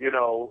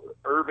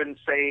 urban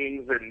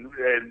sayings, and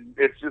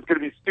it's just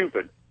going to be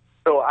stupid.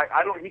 So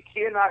he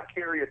cannot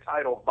carry a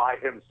title by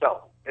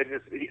himself.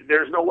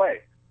 There's no way.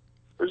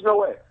 There's no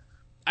way.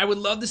 I would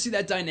love to see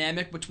that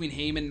dynamic between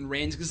Heyman and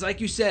Reigns because, like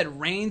you said,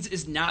 Reigns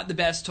is not the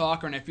best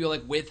talker, and I feel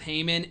like with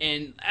Heyman,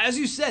 and as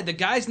you said, the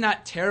guy's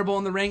not terrible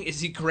in the ring.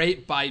 Is he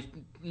great? By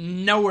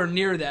nowhere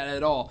near that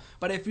at all.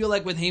 But I feel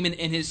like with Heyman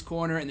in his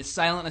corner and the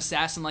silent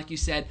assassin, like you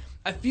said,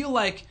 I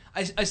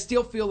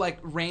still feel like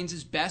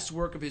Reigns' best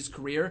work of his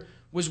career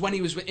was when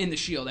he was in the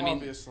Shield. I mean,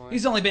 obviously.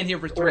 He's only been here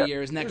for 3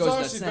 years, and that goes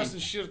without saying. He was obviously best in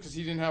Shield because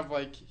he didn't have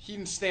he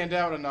didn't stand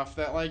out enough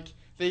that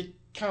they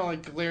kind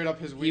of glared up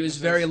his weaknesses. He was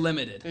very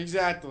limited.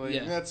 Exactly.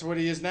 Yeah. And that's what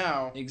he is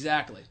now.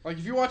 Exactly.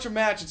 If you watch a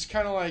match, it's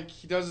kind of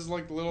he does his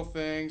little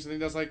things, and he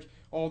does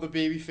all the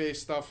babyface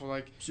stuff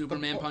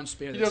Superman punch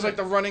spear. He does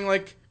the running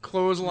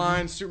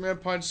clothesline, Superman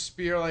punch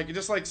spear,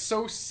 just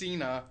so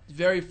Cena.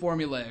 Very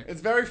formulaic.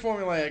 It's very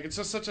formulaic. It's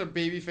just such a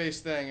babyface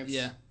thing.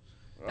 Yeah.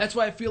 That's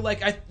why I feel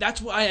like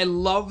that's why I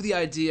love the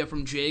idea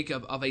from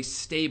Jacob of a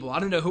stable. I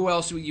don't know who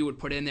else you would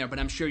put in there, but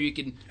I'm sure you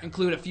can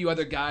include a few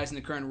other guys in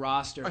the current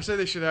roster. I say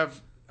they should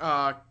have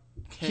Heyman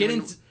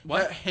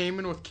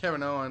with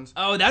Kevin Owens.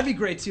 Oh, that'd be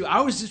great too.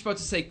 I was just about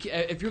to say,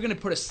 if you're going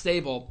to put a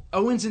stable,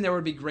 Owens in there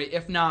would be great.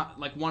 If not,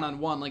 like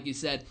one-on-one, like you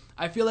said.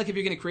 I feel like if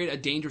you're going to create a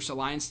Dangerous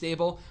Alliance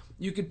stable,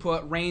 you could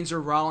put Reigns or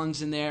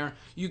Rollins in there.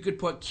 You could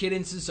put Kidd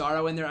and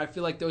Cesaro in there. I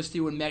feel like those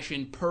two would mesh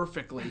in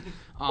perfectly.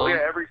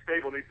 Every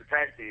stable needs a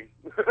tag team.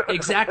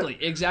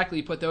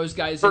 Exactly. Put those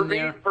guys in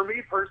there. For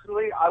me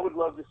personally, I would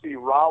love to see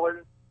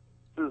Rollins,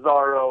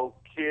 Cesaro,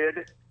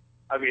 Kidd.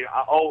 I mean,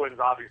 Owens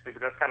obviously,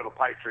 but that's kind of a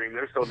pipe dream.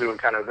 They're still doing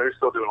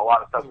a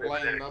lot of stuff in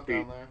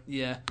NXT.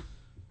 Yeah.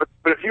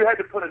 But if you had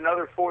to put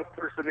another fourth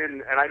person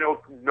in, and I know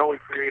knowing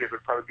creative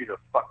would probably be the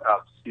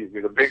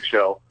Big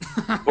Show,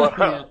 but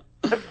Yeah.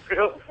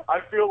 I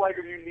feel like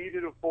if you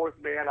needed a fourth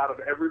man out of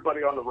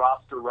everybody on the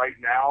roster right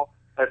now,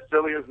 as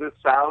silly as this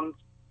sounds,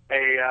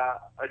 a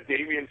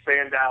Damian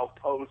Sandow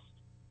post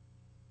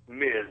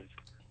Miz,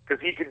 because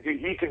he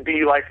could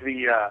be like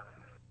the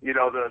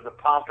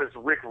pompous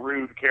Rick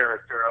Rude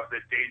character of the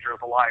Dangerous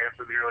Alliance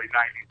in the early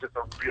 '90s, just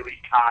a really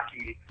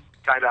cocky,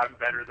 kind of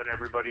better than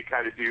everybody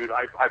kind of dude.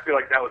 I feel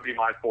like that would be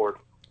my fourth.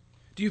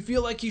 Do you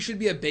feel like he should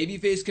be a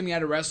babyface coming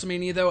out of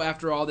WrestleMania though,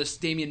 after all this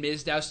Damian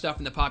Mizdow stuff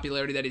and the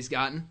popularity that he's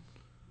gotten?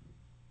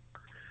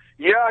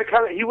 Yeah,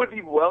 he would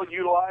be well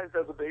utilized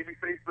as a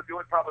babyface, but the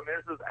only problem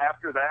is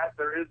after that,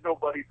 there is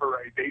nobody for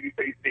a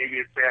babyface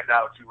Damian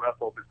Sandow to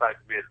wrestle besides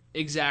Miz.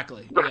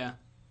 Exactly. Yeah.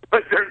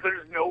 But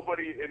there's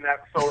nobody in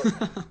that. So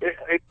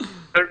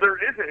there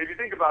isn't. If you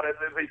think about it,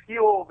 the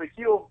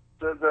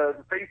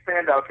face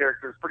Sandow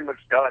character is pretty much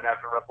done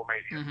after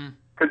WrestleMania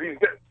because he's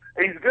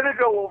gonna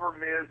go over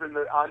Miz in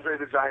the Andre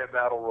the Giant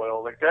Battle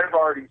Royal. Like they've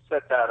already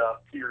set that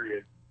up.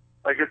 Period.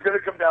 Like it's gonna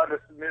come down to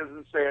Miz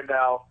and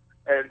Sandow.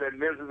 And then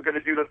Miz is going to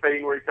do the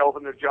thing where he tells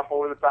him to jump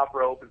over the top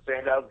rope, and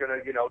Sandow's going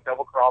to,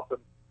 double cross him.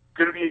 It's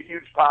going to be a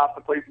huge pop. The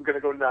place is going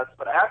to go nuts.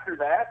 But after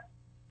that,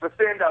 the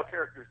Sandow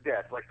character's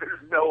dead. Like there's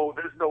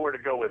nowhere to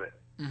go with it.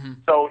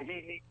 So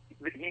he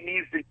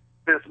needs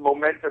this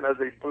momentum as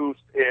a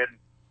boost, and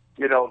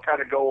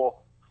kind of go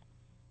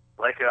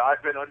like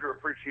I've been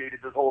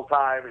underappreciated this whole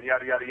time, and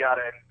yada yada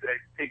yada, and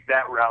take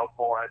that route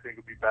more. I think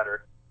would be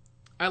better.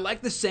 I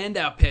like the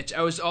Sandow pitch.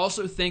 I was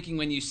also thinking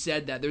when you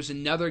said that, there's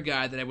another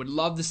guy that I would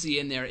love to see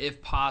in there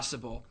if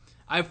possible.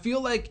 I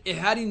feel like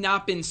had he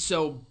not been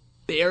so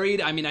buried,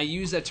 I mean, I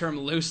use that term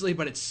loosely,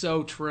 but it's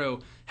so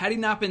true. Had he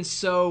not been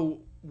so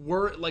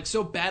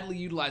badly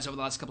utilized over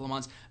the last couple of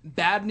months,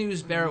 Bad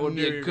News Barrett would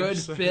be a good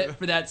fit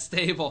for that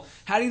stable.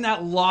 Had he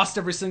not lost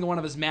every single one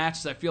of his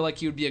matches, I feel like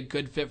he would be a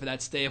good fit for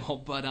that stable.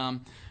 But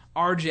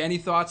RJ, any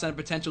thoughts on a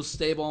potential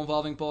stable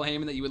involving Paul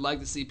Heyman that you would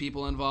like to see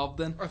people involved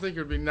in? I think it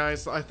would be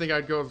nice. I think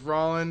I'd go with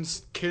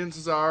Rollins, Kidd and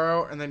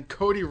Cesaro, and then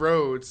Cody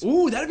Rhodes.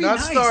 Ooh, that'd be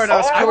nice. Not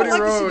Stardust, Cody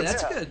Rhodes.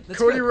 That's good.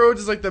 Cody Rhodes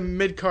is like the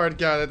mid-card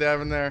guy that they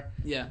have in there.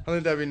 Yeah. I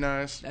think that'd be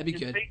nice. That'd be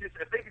good. If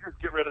they could just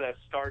get rid of that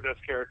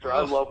Stardust character, I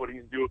love what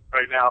he's doing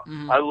right now.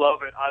 I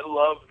love it. I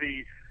love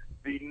the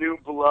new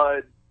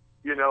blood.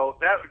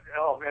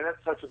 That's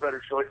such a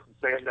better choice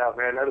than Sandow,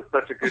 man. That is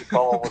such a good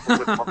call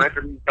with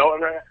momentum he's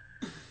going right.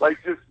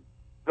 Like just.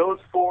 Those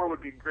four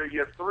would be great. You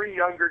have three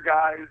younger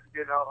guys,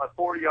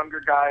 4 younger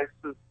guys.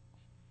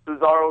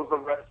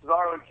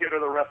 Cesaro and Kidd are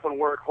the wrestling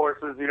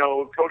workhorses.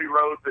 Cody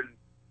Rhodes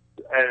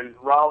and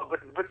Rollins.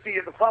 But see,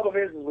 the problem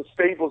is with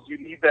stables, you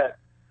need that.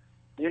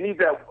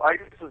 I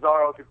think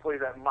Cesaro could play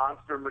that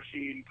monster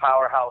machine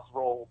powerhouse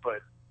role,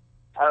 but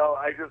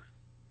I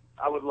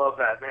would love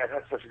that, man.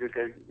 That's such a good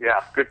game.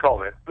 Yeah, good call,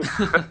 man.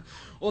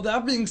 Well,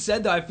 that being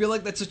said, though, I feel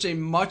like that's such a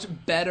much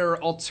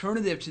better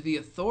alternative to the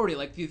Authority.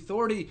 Like, the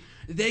Authority,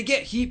 they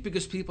get heat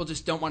because people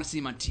just don't want to see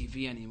them on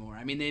TV anymore.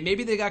 I mean,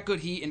 maybe they got good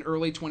heat in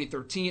early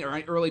 2013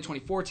 or early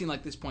 2014,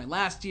 like this point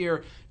last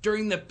year,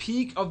 during the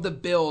peak of the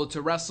build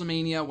to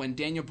WrestleMania when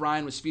Daniel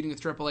Bryan was feuding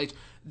with Triple H.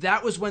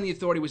 That was when the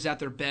Authority was at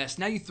their best.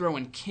 Now you throw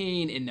in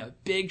Kane in the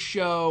Big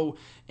Show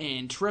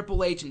and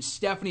Triple H and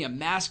Stephanie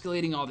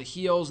emasculating all the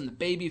heels and the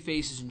baby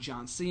faces and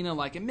John Cena.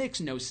 Like, it makes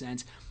no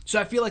sense. So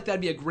I feel like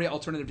that'd be a great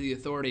alternative to the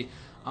Authority.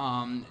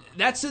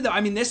 That's it, though.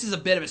 I mean, this is a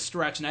bit of a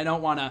stretch, and I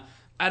don't want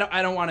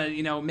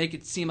to make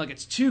it seem like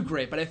it's too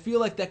great, but I feel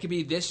like that could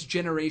be this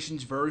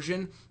generation's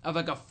version of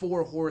like a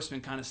 4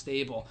 horsemen kind of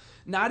stable.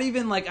 Not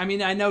even like, I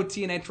mean, I know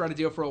TNA tried to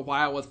do it for a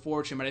while with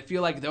Fortune, but I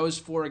feel like those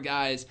 4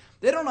 guys,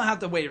 they don't have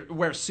to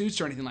wear suits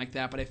or anything like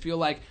that, but I feel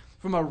like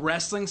from a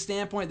wrestling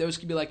standpoint, those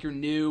could be like your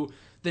new,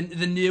 the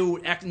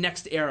new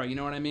next era, you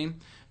know what I mean?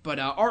 But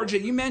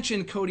RJ, you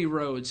mentioned Cody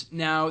Rhodes.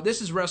 Now,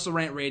 this is Wrestle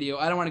Rant Radio.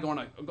 I don't want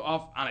to go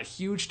off on a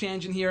huge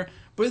tangent here,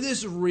 but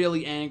this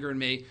really angered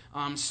me.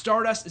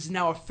 Stardust is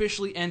now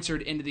officially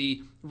entered into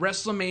the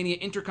WrestleMania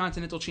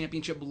Intercontinental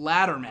Championship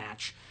ladder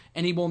match,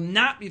 and he will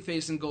not be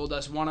facing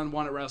Goldust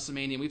one-on-one at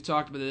WrestleMania. We've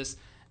talked about this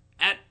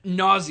ad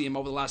nauseum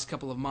over the last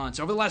couple of months,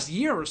 over the last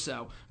year or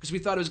so, because we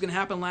thought it was going to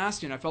happen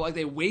last year, and I felt like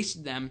they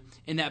wasted them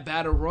in that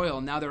Battle Royal,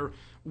 and now they're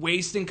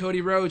wasting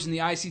Cody Rhodes in the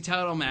IC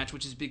title match,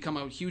 which has become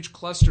a huge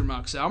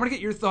clustermuck. So I'm going to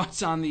get your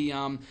thoughts on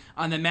the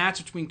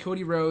match between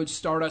Cody Rhodes,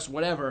 Stardust,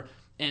 whatever,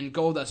 and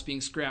Goldust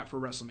being scrapped for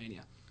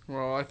WrestleMania.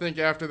 Well, I think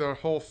after the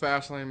whole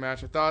Fastlane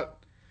match, I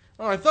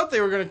thought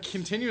they were going to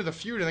continue the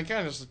feud, and they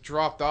kind of just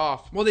dropped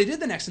off. Well, they did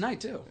the next night,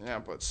 too. Yeah,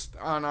 but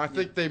I don't know. I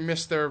think they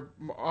missed their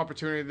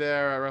opportunity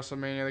there at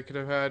WrestleMania. They could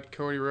have had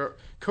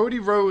Cody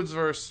Rhodes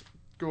versus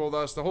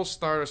Goldust. The whole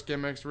Stardust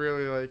gimmick's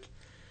really, like,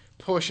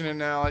 pushing it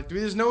now. Like,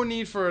 there's no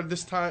need for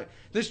this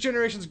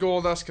generation's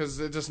Goldust because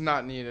it's just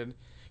not needed.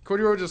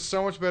 Cody Rhodes is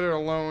so much better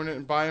alone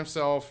and by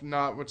himself,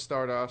 not with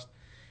Stardust.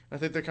 I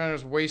think they're kind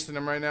of just wasting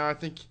him right now. I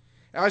think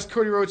as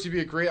Cody Rhodes, he'd be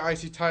a great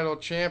IC title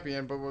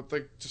champion, but with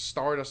like just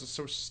Stardust is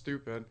so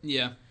stupid.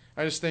 Yeah.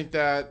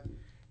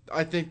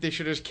 I think they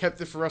should have just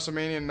kept it for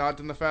WrestleMania and not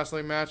done the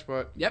Fastlane match,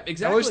 but yep,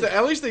 exactly.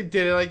 At least they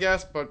did it, I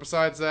guess. But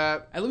besides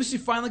that, at least you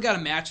finally got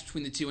a match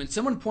between the two. And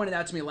someone pointed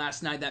out to me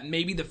last night that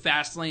maybe the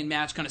Fastlane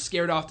match kind of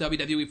scared off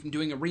WWE from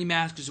doing a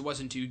rematch because it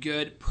wasn't too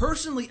good.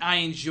 Personally, I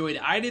enjoyed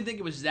it. I didn't think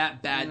it was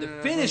that bad.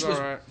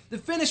 The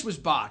finish was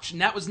botched,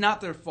 and that was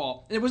not their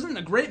fault. And it wasn't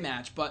a great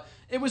match, but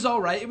it was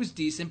all right. It was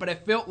decent, but I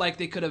felt like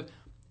they could have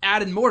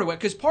added more to it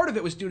because part of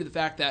it was due to the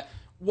fact that,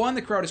 one,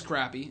 the crowd is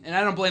crappy, and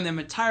I don't blame them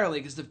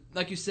entirely because,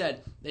 like you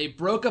said, they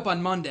broke up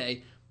on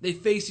Monday. They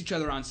faced each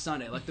other on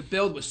Sunday. Like, the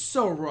build was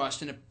so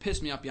rushed, and it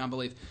pissed me off beyond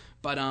belief.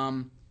 But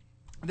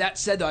that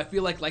said, though, I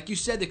feel like you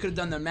said, they could have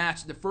done their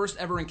match, the first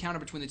ever encounter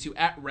between the two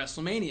at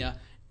WrestleMania,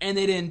 and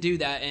they didn't do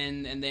that,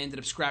 and they ended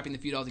up scrapping the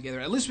feud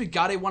altogether. At least we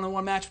got a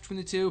one-on-one match between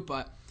the two,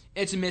 but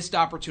it's a missed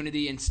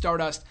opportunity, and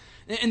Stardust.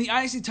 And the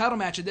IC title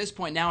match at this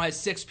point now has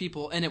 6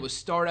 people, and it was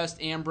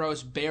Stardust,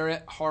 Ambrose,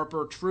 Barrett,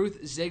 Harper,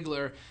 Truth,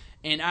 Ziggler,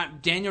 and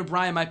Daniel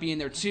Bryan might be in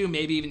there too,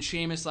 maybe even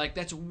Sheamus. Like,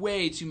 that's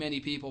way too many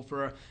people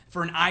for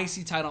an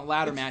IC title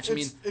ladder match.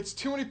 It's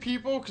too many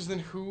people because then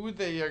who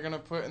they are gonna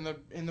put in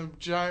the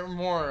giant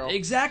memorial?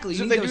 Exactly.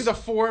 So they do the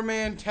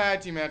 4-man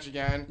tag team match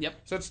again. Yep.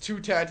 So that's 2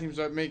 tag teams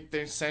that make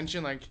the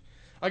Ascension like,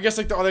 I guess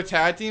like the other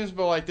tag teams,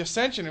 but like the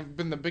Ascension have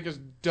been the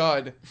biggest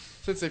dud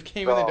since they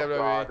came in the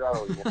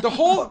WWE. The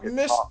whole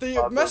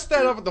messed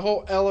that up with the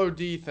whole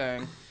LOD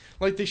thing.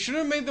 Like, they should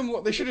have made them.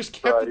 They should have just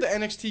kept with the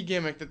NXT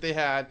gimmick that they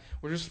had,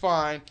 which was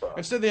fine.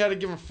 Instead, they had to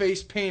give them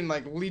face paint,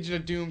 like Legion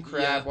of Doom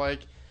crap. Yeah.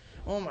 Like,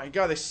 oh my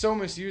god, they so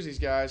misuse these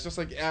guys. Just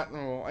like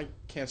I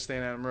can't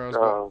stand Adam Rose.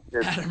 Oh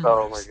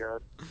my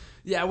god.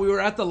 Yeah, we were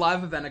at the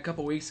live event a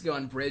couple weeks ago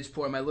in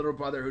Bridgeport. My little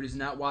brother, who does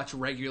not watch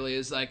regularly,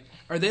 is like,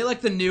 are they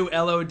like the new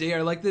LOD?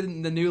 Or like the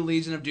new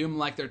Legion of Doom?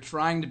 Like, they're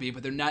trying to be,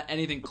 but they're not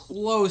anything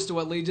close to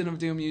what Legion of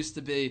Doom used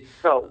to be.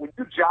 So, when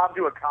you job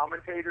to a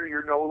commentator,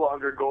 you're no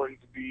longer going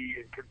to be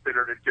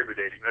considered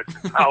intimidating. That's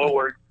just how it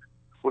works.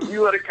 When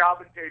you let a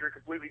commentator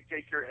completely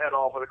take your head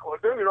off of the clothes,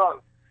 don't get me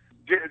wrong,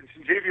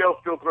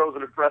 JBL still throws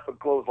an impressive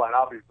clothesline,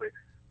 obviously.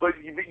 But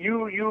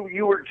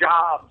you were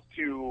jobbed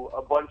to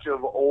a bunch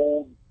of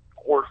old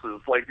horses.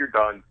 Like, you're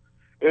done.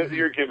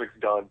 Your gimmick's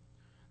done.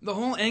 The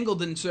whole angle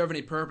didn't serve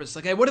any purpose.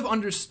 Like, I would have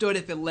understood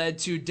if it led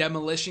to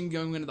Demolition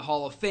going into the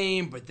Hall of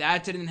Fame, but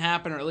that didn't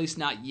happen, or at least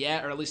not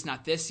yet, or at least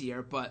not this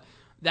year. But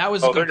that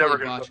was a complete they're never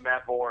going to botch. put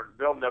Matt Bourne.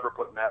 They'll never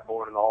put Matt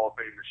Bourne in the Hall of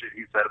Fame. The shit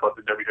he said about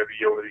the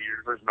WWE over the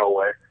years. There's no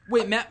way.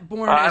 Wait, Matt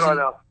Bourne? I don't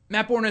know.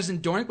 Matt Bourne as in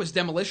Doink was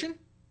Demolition?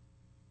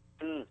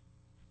 He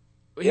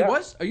Yeah.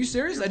 was? Are you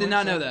serious? I did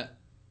not know that.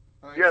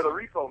 Yeah, the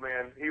Repo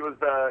Man. He was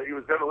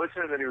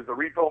Demolition, and then he was the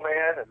Repo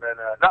Man, and then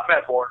not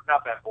Matt Bourne.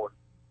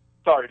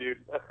 Sorry, dude.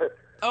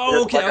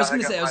 Oh, okay. I was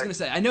gonna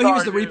say. I know he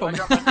was the Repo Man.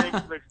 Man. I got my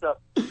names mixed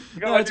up.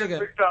 No, it's okay.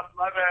 Mixed up.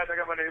 My bad. I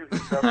got my names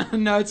mixed up.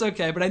 No, it's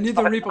okay. But I knew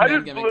the Repo I Man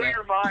just gimmick. blew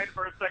your mind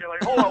for a second.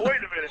 Like, hold on, wait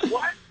a minute.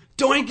 What?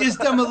 Doink is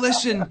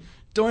Demolition.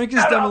 Doink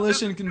is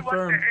Demolition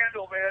confirmed.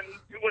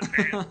 Too much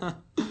to handle, man.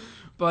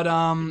 But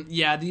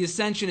yeah, the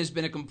Ascension has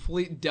been a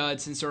complete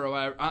dud since their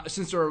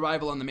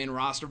arrival on the main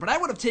roster. But I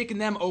would have taken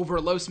them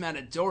over Los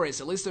Matadores.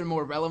 At least they're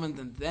more relevant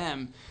than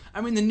them. I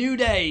mean, the New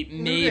Day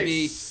maybe New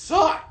Day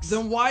sucks.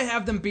 Then why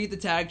have them beat the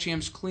tag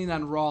champs clean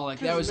on Raw? Like,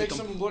 that was makes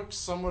them look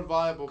somewhat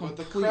viable, but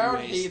the crowd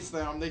hates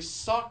them. They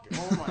suck.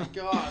 Oh my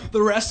god. The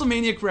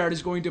WrestleMania crowd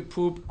is going to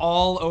poop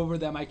all over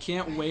them. I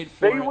can't wait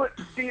for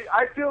it.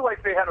 I feel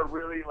like they had a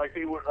really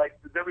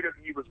the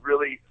WWE was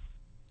really.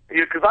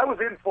 Because I was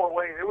in Fort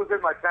Wayne. It was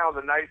in my town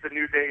the night the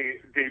New Day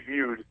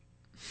debuted.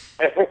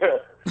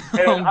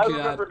 And I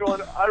remember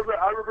going,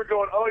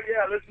 oh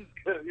yeah, this is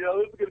good. This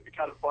is going to be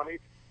kind of funny.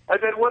 And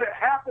then when it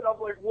happened,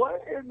 I'm like,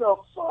 what in the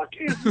fuck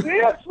is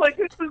this? Like,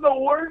 this is the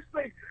worst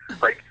thing.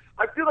 Like,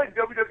 I feel like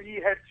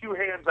WWE had 2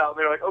 hands out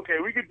there. Like, okay,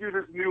 we could do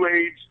this new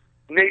age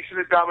Nation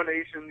of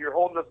Domination. You're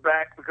holding us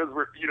back because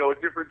we're, a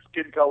different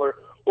skin color.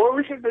 Or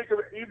we can make them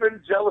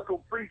evangelical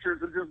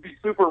preachers and just be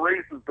super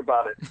racist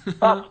about it.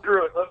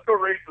 Screw it. Let's go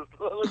racist.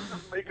 Let's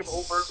just make them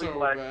overtly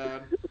black.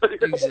 Bad.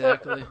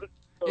 Exactly.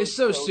 It's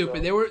so So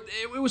stupid. dumb.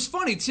 It was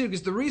funny too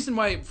because the reason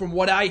why, from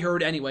what I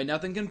heard anyway,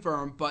 nothing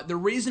confirmed, but the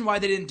reason why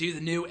they didn't do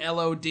the new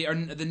LOD or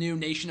the new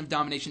Nation of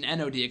Domination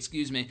NOD,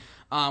 excuse me,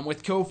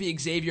 with Kofi,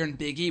 Xavier, and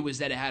Big E was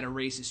that it had a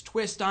racist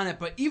twist on it.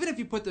 But even if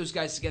you put those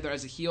guys together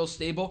as a heel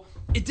stable,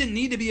 it didn't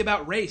need to be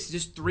about race.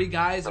 Just three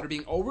guys that are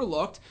being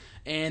overlooked,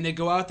 and they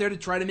go out there to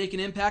try to make an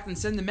impact and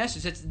send the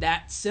message. It's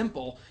that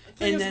simple.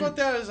 The thing about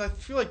that is I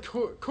feel like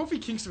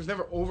Kofi Kingston was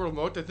never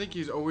overlooked. I think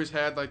he's always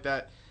had like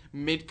that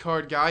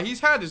mid-card guy. He's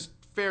had his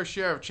fair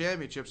share of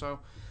championships, so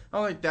I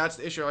don't think that's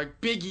the issue.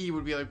 Like Big E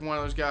would be like one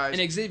of those guys.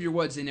 And Xavier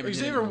Woods, they never did.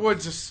 Xavier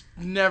Woods just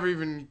never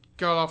even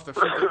got off the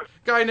freaking...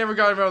 guy never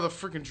got out of the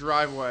freaking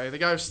driveway. The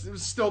guy was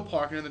still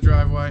parking in the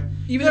driveway.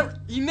 He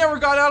never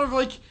got out of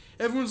like...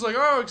 Everyone's like,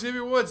 oh,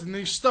 Xavier Woods, and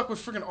then he's stuck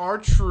with freaking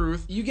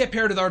R-Truth. You get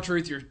paired with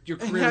R-Truth, your career's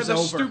over. And had the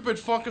stupid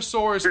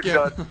Funkasaurus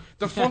gift.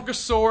 The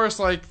Funkasaurus,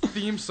 like,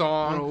 theme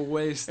song. What a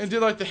waste. And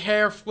did, like, the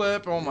hair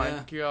flip. Oh, my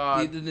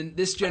God.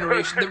 This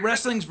generation, the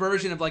wrestling's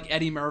version of, like,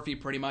 Eddie Murphy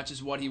pretty much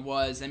is what he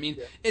was. I mean,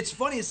 it's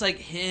funny. It's like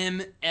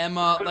him,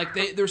 Emma,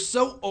 like, they're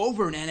so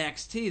over in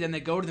NXT. Then they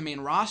go to the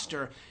main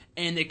roster,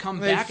 and they come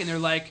back, and they're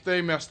like...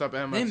 They messed up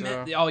Emma,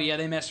 too.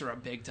 They messed her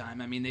up big time.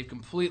 I mean, they've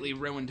completely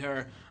ruined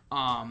her.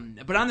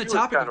 But on the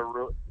topic,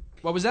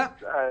 what was that?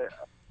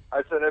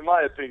 I said, in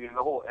my opinion,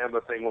 the whole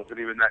Emma thing wasn't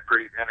even that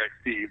great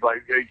in NXT.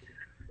 Like,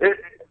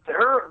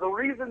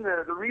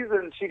 the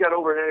reason she got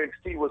over in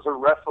NXT was her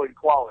wrestling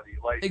quality.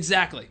 Like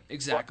exactly.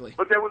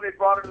 But then when they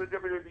brought her to the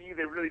WWE,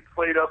 they really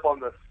played up on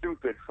the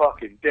stupid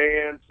fucking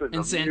dance and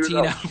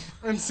Santino.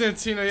 And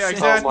Santino, yeah,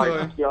 exactly.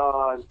 Oh my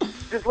God!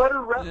 Just let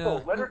her wrestle.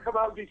 Yeah. Let her come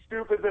out and be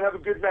stupid and have a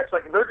good match.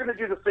 Like they're going to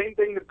do the same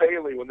thing to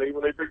Bayley when they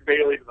bring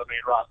Bayley to the main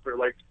roster.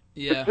 Like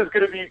it's just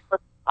going to be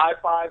high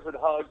fives and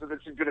hugs, and then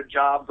she's going to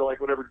job to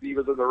like whatever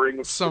divas in the ring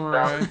with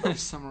Summer Rae.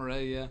 Summer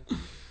Rae, yeah.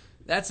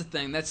 That's the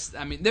thing.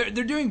 They're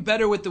doing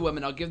better with the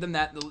women. I'll give them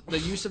that. The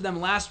use of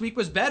them last week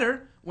was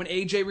better. When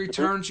AJ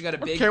returned, she got a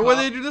big Okay, what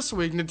did they do this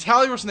week?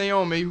 Natalya versus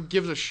Naomi, who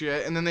gives a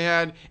shit, and then they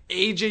had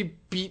AJ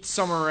beat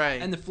Summer Rae.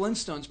 And the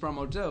Flintstones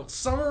promo, too.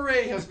 Summer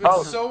Rae has been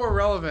so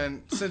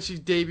irrelevant since she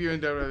debuted in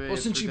WWE. Well,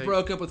 since she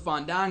broke up with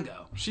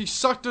Fandango. She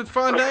sucked at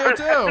Fandango,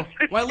 too.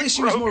 Well, at least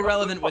she was more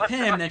relevant with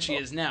him than she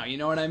is now. You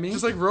know what I mean?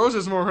 Just like Rose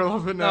is more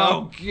relevant now.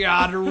 Oh,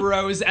 God,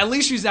 Rose. At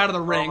least she's out of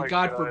the ring. God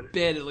God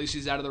forbid, at least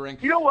she's out of the ring.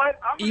 You know what?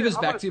 Eva's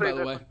back, too, by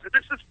the way.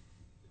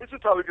 This is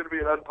probably going to be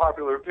an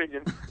unpopular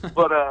opinion,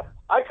 but I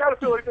kind of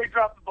feel like they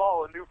dropped the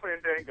ball in New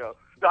Fandango.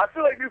 I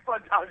feel like New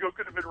Fandango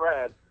could have been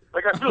rad.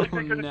 Like I feel like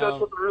they could have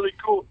done something really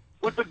cool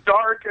with the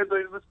dark and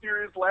the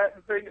mysterious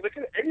Latin thing. Look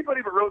at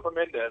anybody but Rosa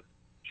Mendez.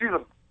 She's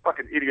a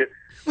fucking idiot.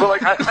 But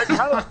like I like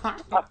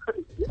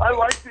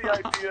the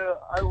idea.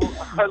 I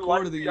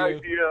like the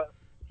idea.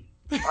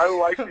 I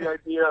like the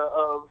idea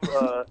of.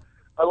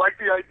 I like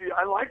the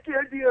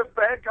idea of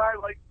bad guy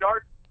like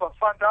Dark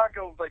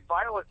Fandango like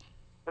violent.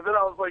 And then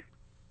I was like,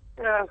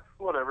 yeah,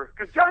 whatever.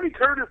 Because Johnny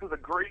Curtis is a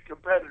great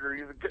competitor.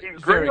 He's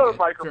great on a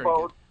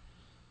microphone,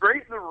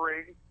 great in the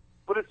ring.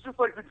 But it's just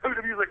like the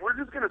WWE's like, we're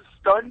just going to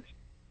stunt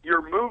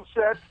your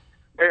moveset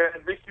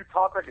and make you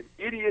talk like an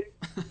idiot.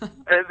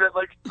 And then,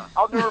 like,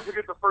 I'll never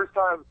forget the first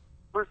time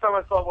I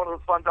saw one of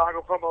those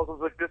Fandango promos, I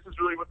was like, this is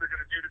really what they're going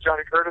to do to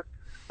Johnny Curtis?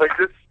 Like,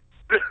 this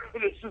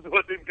is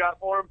what they've got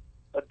for him?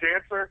 A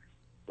dancer?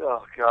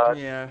 Oh, God.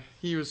 Yeah,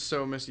 he was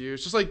so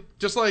misused. Just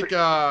like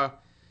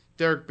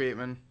Derek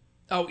Bateman.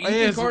 Oh,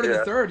 Ethan Carter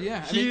the third,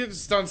 yeah.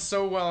 He's done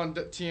so well on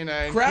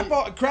TNA.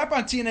 Crap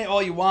on TNA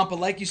all you want, but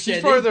like you said,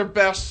 he's probably their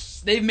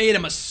best. They've made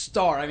him a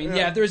star. I mean,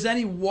 if there's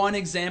any one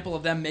example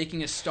of them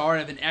making a star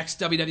of an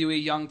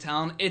ex-WWE young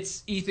talent,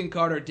 it's Ethan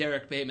Carter,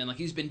 Derek Bateman. Like,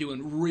 he's been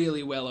doing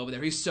really well over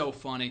there. He's so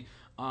funny.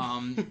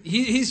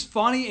 He's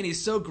funny, and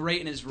he's so great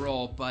in his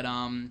role. But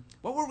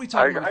what were we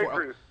talking about before?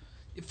 I agree.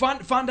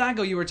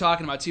 Fandango you were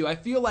talking about, too. I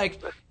feel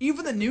like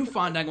even the new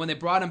Fandango, when they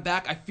brought him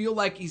back, I feel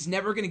like he's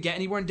never going to get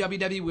anywhere in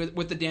WWE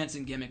with the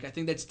dancing gimmick. I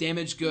think that's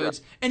damaged goods.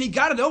 Yeah. And he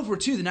got it over,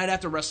 too, the night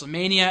after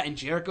WrestleMania, and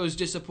Jericho's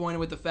disappointed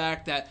with the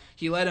fact that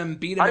he let him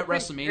beat him at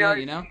WrestleMania,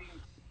 you know?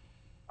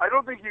 I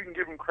don't think you can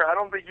give him credit. I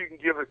don't think you can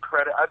give it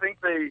credit. I think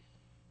the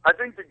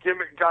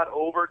gimmick got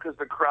over because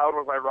the crowd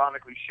was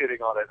ironically shitting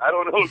on it. I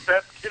don't know if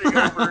that's getting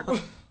over.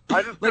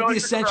 I just like the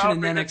Ascension in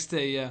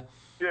NXT, yeah.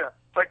 Yeah.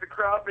 Like, the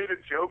crowd made a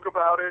joke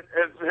about it,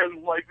 and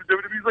like, the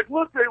WWE's like,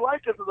 look, they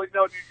like us. It's like,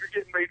 no, dude, you're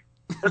getting made...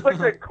 It's like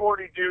that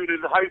corny dude in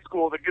high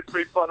school that gets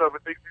made fun of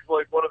and thinks he's,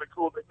 like, one of the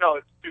cool things. No,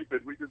 it's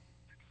stupid. We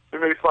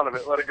made fun of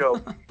it. Let it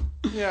go.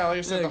 Yeah, like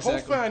I said, the whole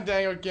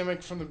Fandango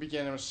gimmick from the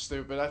beginning was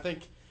stupid. I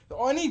think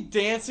any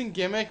dancing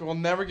gimmick will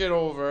never get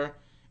over,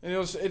 and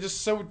it's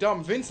just so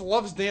dumb. Vince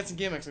loves dancing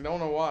gimmicks. I don't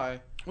know why.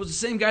 It was the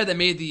same guy that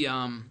made the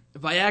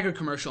Viagra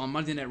commercial on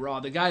Monday Night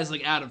Raw, the guy is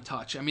like out of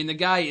touch. I mean, the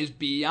guy is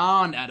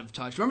beyond out of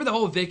touch. Remember the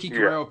whole Vicky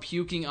Guerrero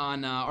puking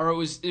on, or it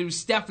was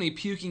Stephanie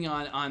puking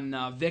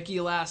on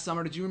Vicky last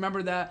summer? Did you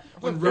remember that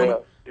when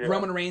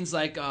Roman Reigns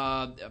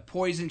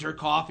poisoned her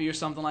coffee or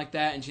something like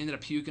that, and she ended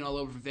up puking all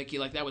over Vicky?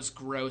 Like, that was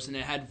gross, and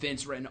it had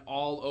Vince written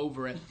all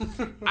over it.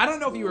 I don't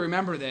know if you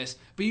remember this,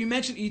 but you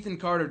mentioned Ethan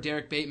Carter,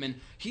 Derek Bateman.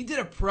 He did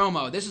a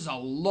promo. This is a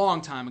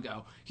long time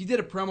ago. He did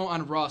a promo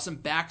on Raw, some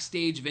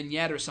backstage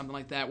vignette or something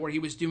like that, where he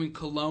was doing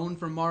cologne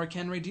for Mark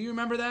Henry. Do you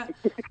remember that?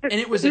 And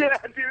it was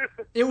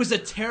it was a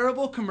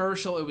terrible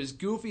commercial. It was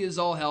goofy as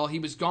all hell. He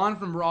was gone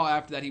from Raw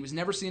after that. He was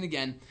never seen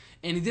again.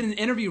 And he did an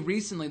interview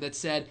recently that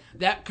said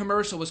that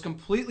commercial was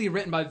completely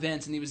written by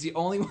Vince, and he was the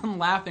only one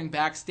laughing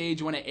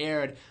backstage when it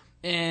aired.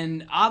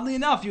 And oddly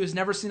enough, he was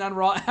never seen on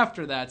Raw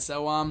after that.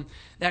 So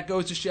that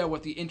goes to show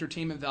what the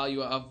entertainment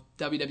value of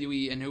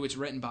WWE and who it's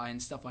written by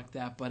and stuff like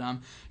that. But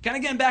kind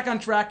of getting back on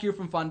track here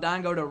from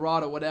Fandango to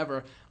Raw to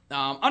whatever.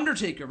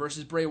 Undertaker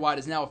versus Bray Wyatt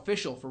is now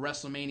official for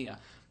WrestleMania.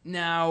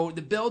 Now,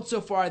 the build so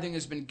far I think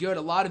has been good.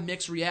 A lot of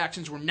mixed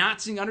reactions. We're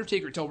not seeing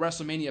Undertaker until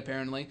WrestleMania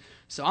apparently.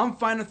 So I'm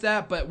fine with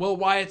that. But will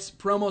Wyatt's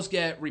promos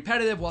get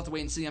repetitive? We'll have to wait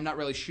and see. I'm not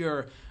really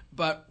sure.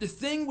 But the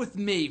thing with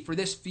me for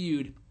this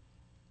feud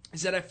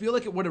is that I feel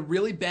like it would have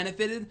really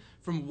benefited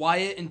from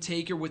Wyatt and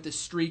Taker with the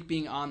streak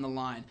being on the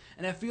line.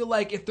 And I feel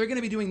like if they're going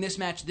to be doing this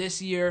match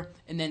this year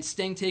and then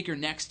Sting Taker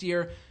next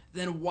year,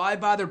 then why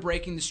bother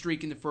breaking the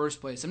streak in the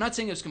first place? I'm not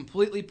saying it was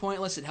completely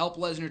pointless. It helped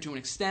Lesnar to an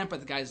extent, but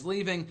the guy's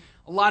leaving.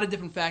 A lot of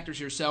different factors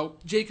here. So,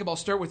 Jacob, I'll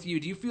start with you.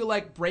 Do you feel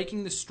like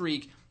breaking the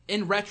streak,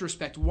 in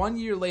retrospect, 1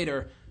 year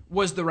later,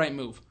 was the right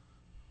move?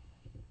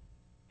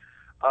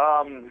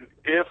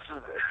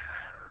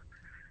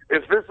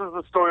 If this is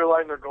the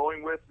storyline they're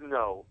going with,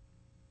 no.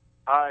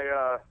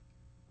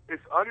 If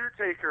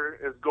Undertaker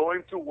is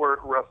going to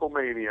work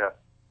WrestleMania,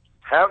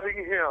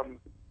 having him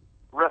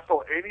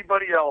wrestle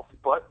anybody else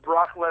but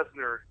Brock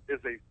Lesnar is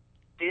a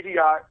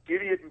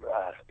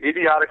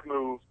idiotic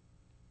move,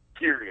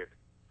 period.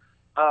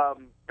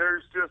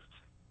 There's just,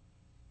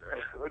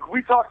 like,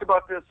 we talked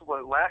about this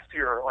last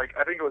year, like,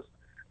 I think it was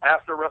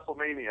after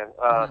WrestleMania.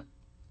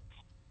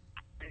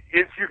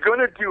 If you're going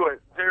to do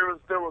it,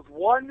 there was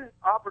one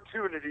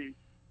opportunity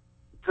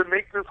to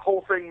make this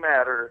whole thing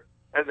matter,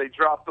 and they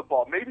dropped the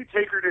ball. Maybe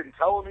Taker didn't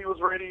tell him he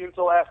was ready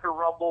until after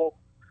Rumble.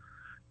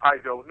 I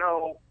don't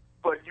know.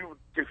 But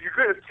if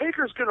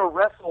Taker's going to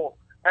wrestle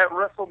at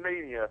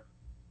WrestleMania,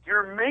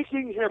 you're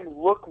making him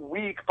look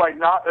weak by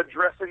not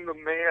addressing the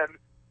man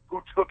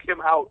who took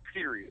him out,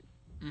 period.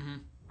 Mm-hmm.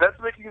 That's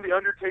making The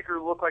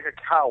Undertaker look like a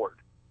coward.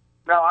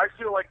 Now, I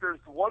feel like there's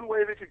one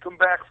way they could come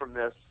back from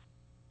this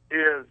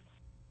is,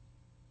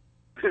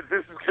 this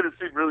is going to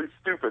seem really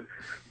stupid,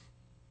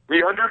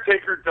 The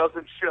Undertaker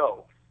doesn't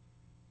show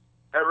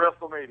at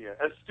WrestleMania.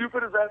 As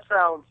stupid as that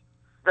sounds,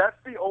 that's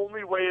the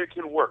only way it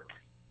can work.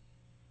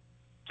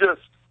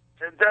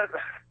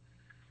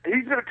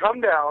 He's going to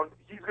come down.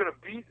 He's going to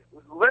beat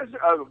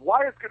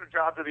Wyatt's going to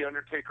job to The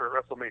Undertaker at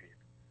WrestleMania.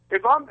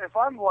 If I'm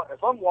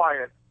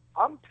Wyatt,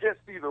 I'm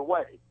pissed either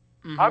way.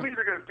 Mm-hmm. I'm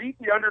either going to beat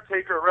The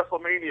Undertaker at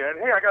WrestleMania, and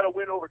hey, I got to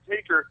win over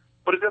Taker,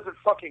 but it doesn't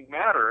fucking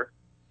matter.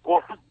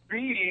 Or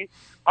B,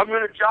 I'm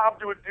going to job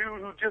to a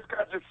dude who just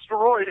got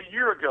destroyed a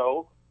year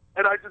ago,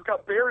 and I just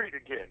got buried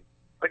again.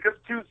 Like,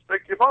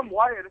 if I'm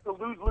Wyatt, it's a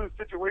lose-lose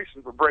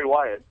situation for Bray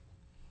Wyatt.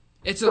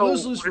 It's a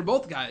lose-lose for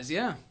both guys,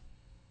 yeah.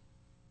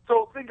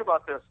 So think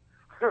about this.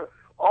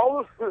 All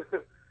of the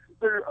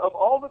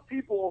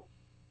people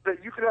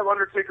that you could have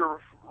Undertaker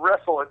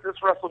wrestle at this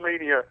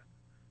WrestleMania,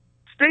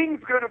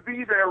 Sting's going to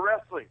be there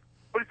wrestling,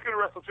 but he's going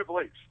to wrestle Triple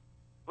H.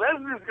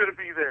 Lesnar's going to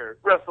be there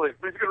wrestling,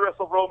 but he's going to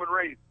wrestle Roman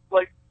Reigns.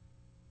 Like,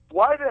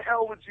 why the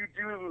hell would you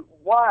do?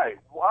 Why?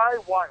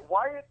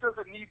 Wyatt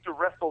doesn't need to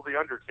wrestle The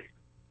Undertaker.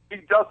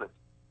 He doesn't.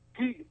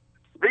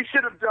 They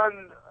should have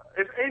done,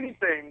 if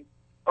anything,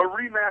 a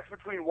rematch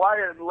between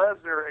Wyatt and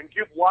Lesnar and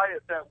give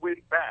Wyatt that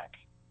win back.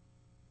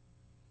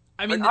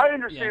 I mean, I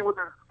understand what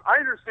they're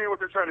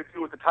trying to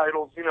do with the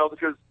titles,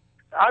 because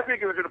I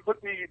think they're going to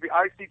put the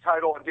IC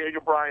title on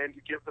Daniel Bryan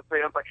to give the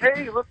fans like,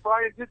 hey, look,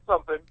 Bryan did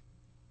something,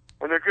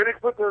 and they're going to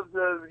put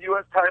the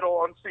U.S. title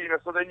on Cena.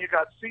 So then you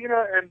got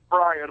Cena and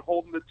Bryan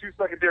holding the two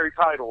secondary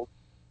titles,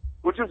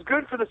 which is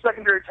good for the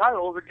secondary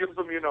titles. It gives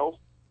them,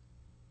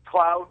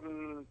 clout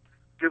and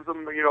gives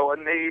them, a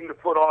name to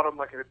put on them,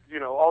 like,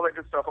 all that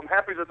good stuff. I'm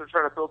happy that they're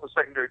trying to build the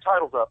secondary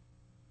titles up.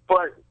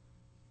 But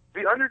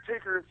The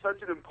Undertaker is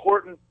such an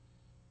important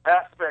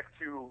aspect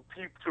to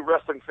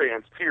wrestling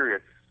fans,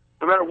 period.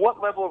 No matter what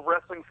level of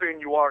wrestling fan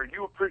you are,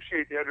 you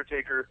appreciate The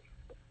Undertaker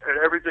and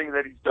everything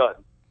that he's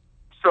done.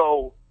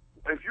 So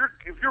if you're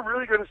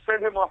really going to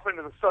send him off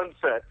into the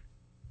sunset,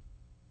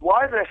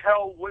 why the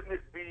hell wouldn't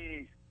it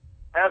be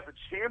as a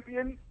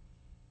champion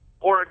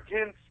or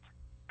against?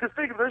 Because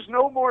there's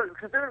no more,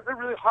 because they're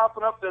really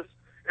hopping up this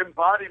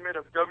embodiment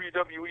of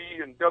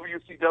WWE and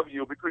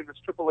WCW between this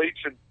Triple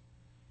H and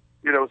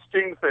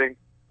Sting thing.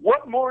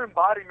 What more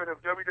embodiment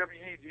of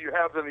WWE do you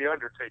have than The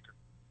Undertaker?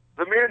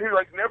 The man who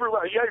never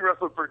he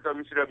wrestled for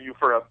WCW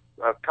for a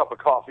cup of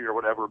coffee or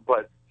whatever,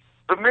 but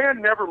The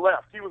man never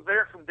left. He was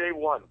there from day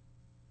one.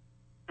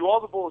 Do all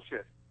the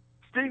bullshit.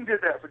 Sting did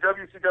that for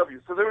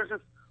WCW. So there was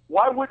just,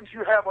 why wouldn't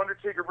you have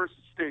Undertaker versus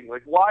Sting?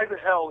 Like, why the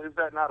hell is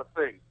that not a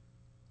thing?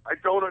 I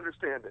don't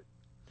understand it.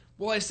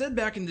 Well, I said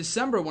back in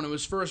December when it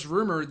was first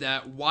rumored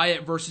that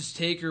Wyatt versus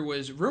Taker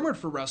was rumored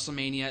for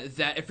WrestleMania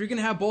that if you're going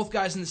to have both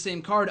guys in the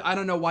same card, I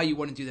don't know why you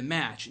wouldn't do the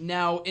match.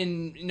 Now,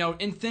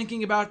 in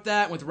thinking about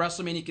that, with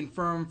WrestleMania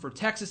confirmed for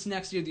Texas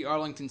next year, the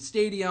Arlington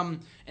Stadium,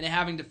 and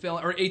having to fill,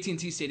 or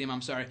AT&T Stadium,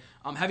 I'm sorry,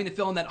 having to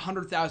fill in that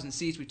 100,000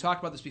 seats, we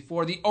talked about this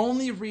before. The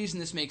only reason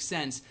this makes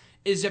sense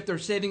is if they're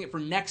saving it for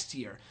next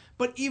year.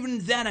 But even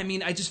then, I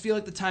mean, I just feel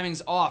like the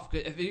timing's off.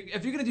 If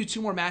you're going to do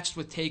 2 more matches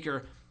with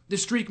Taker, the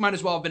streak might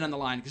as well have been on the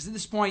line, because at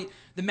this point,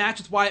 the match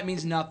with Wyatt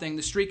means nothing.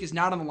 The streak is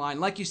not on the line.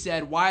 Like you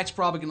said, Wyatt's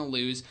probably going to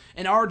lose.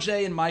 And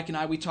RJ and Mike and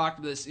I, we talked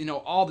about this,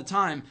 all the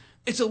time.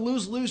 It's a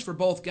lose-lose for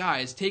both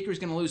guys. Taker's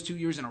going to lose 2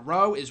 years in a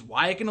row. Is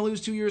Wyatt going to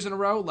lose 2 years in a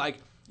row? Like,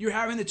 you're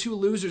having the 2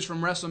 losers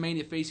from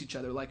WrestleMania face each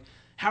other. Like,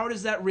 how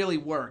does that really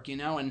work,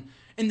 And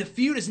the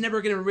feud is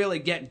never going to really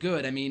get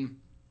good. I mean,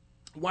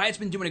 Wyatt's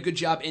been doing a good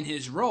job in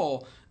his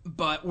role,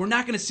 but we're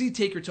not going to see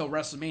Taker till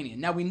WrestleMania.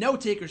 Now, we know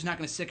Taker's not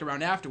going to stick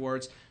around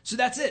afterwards, so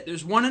that's it.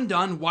 There's one and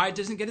done. Wyatt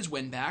doesn't get his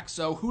win back,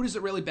 so who does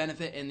it really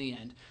benefit in the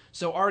end?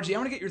 So, RJ, I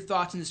want to get your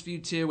thoughts on this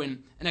feud, too,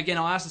 and again,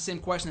 I'll ask the same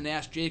question that I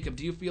asked Jacob.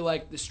 Do you feel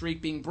like the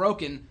streak being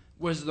broken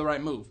was the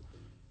right move?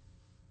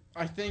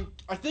 I think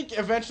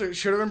eventually it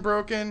should have been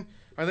broken.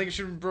 I think it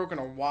should have been broken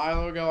a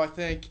while ago. I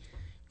think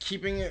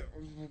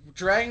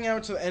dragging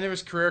out to the end of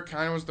his career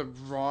kind of was the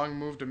wrong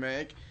move to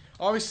make.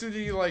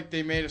 Obviously,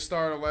 they made a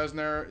star of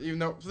Lesnar, even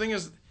though the thing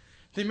is,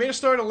 they made a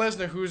star of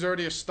Lesnar who's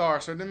already a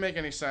star, so it didn't make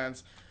any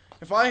sense.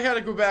 If I had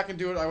to go back and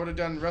do it, I would have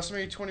done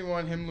WrestleMania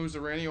 21, him lose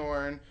to Randy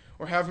Orton,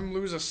 or have him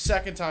lose a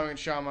second time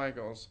against Shawn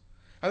Michaels.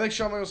 I think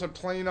Shawn Michaels had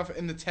plenty enough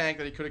in the tank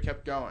that he could have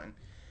kept going.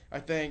 I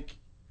think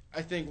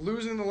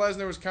losing to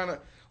Lesnar was kind of,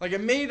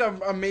 it made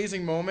an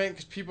amazing moment,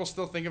 because people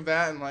still think of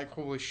that and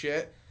holy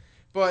shit.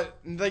 But,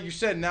 like you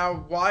said,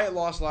 now Wyatt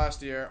lost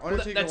last year.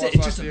 Undertaker that's lost it.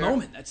 It's last just year. a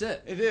moment. That's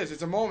it. It is.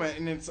 It's a moment,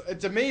 and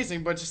it's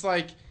amazing. But just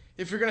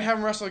if you're gonna have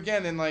him wrestle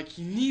again, then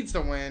he needs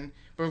to win.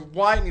 But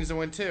Wyatt needs to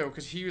win too,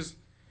 because he was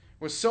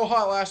so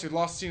hot last year,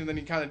 lost the scene, and then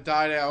he kind of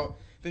died out.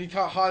 Then he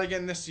got hot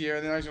again this year,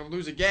 and then he's gonna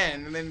lose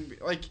again, and then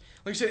like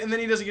you said, and then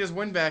he doesn't get his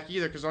win back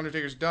either because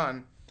Undertaker's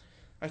done.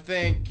 I don't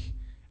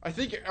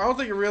think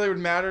it really would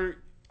matter.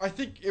 I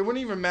think it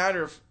wouldn't even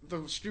matter if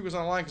the streak was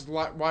on the line because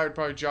Wyatt would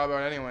probably job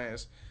out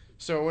anyways.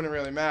 So it wouldn't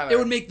really matter. It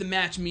would make the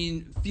match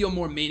feel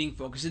more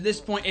meaningful, because at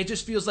this point, it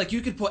just feels like you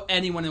could put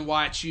anyone in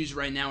Wyatt's shoes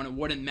right now and it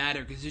wouldn't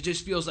matter, because it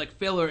just feels like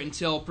filler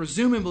until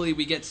presumably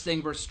we get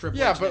Sting versus Triple H.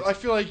 Yeah, but I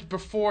feel like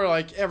before,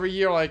 every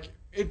year,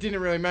 it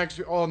didn't really matter because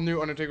we all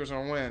knew Undertaker was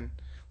going to win.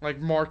 Like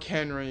Mark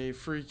Henry,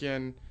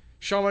 freaking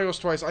Shawn Michaels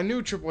twice. I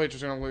knew Triple H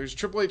was going to lose.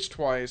 Triple H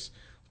twice.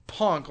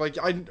 Punk.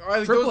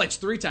 Triple H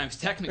 3 times,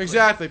 technically.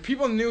 Exactly.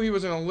 People knew he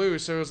was going to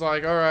lose, so it was all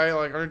right,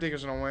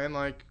 Undertaker's going to win.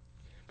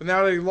 But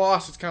now that he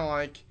lost, it's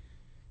kind of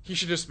he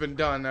should just been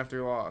done after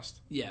he lost.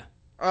 Yeah.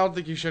 I don't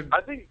think he should.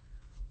 I think.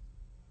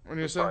 What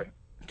do you say?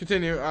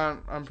 Continue.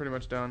 I'm pretty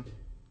much done.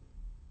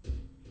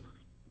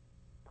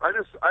 I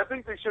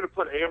think they should have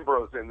put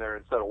Ambrose in there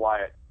instead of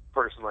Wyatt,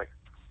 personally.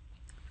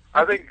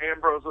 I think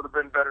Ambrose would have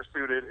been better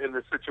suited in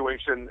this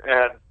situation,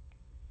 and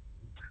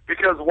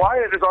because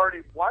Wyatt's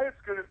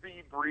going to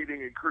be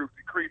breeding and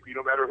creepy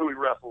no matter who he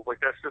wrestles.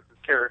 That's just his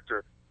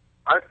character.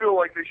 I feel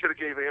like they should have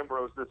gave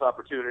Ambrose this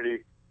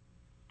opportunity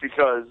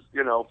because,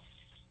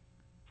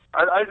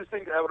 I just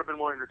think that would have been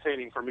more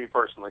entertaining for me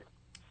personally.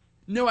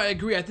 No, I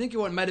agree. I think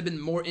it might have been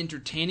more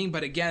entertaining,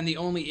 but again, the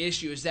only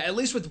issue is that at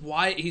least with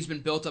Wyatt, he's been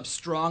built up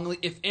strongly.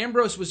 If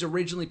Ambrose was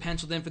originally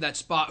penciled in for that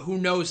spot, who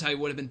knows how he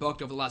would have been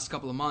booked over the last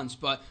couple of months.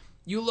 But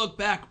you look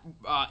back,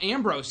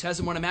 Ambrose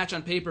hasn't won a match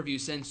on pay-per-view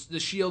since the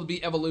Shield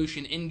beat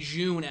Evolution in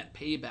June at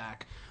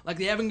Payback.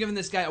 They haven't given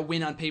this guy a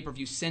win on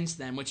pay-per-view since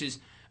then, which is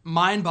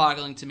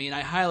mind-boggling to me, and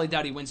I highly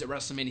doubt he wins at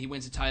WrestleMania. He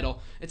wins the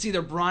title. It's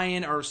either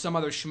Bryan or some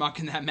other schmuck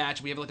in that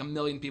match. We have 1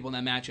 million people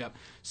in that matchup.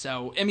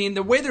 So,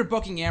 the way they're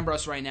booking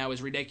Ambrose right now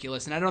is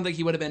ridiculous, and I don't think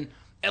he would have been.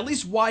 At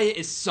least Wyatt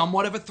is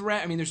somewhat of a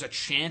threat. There's a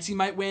chance he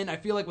might win. I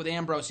feel like with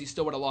Ambrose, he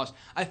still would have lost.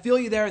 I feel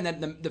you there, and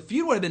that the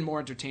feud would have been more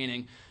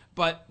entertaining,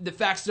 but the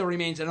fact still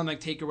remains I don't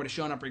think Taker would have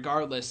shown up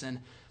regardless,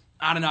 and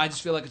I don't know. I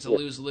just feel like it's a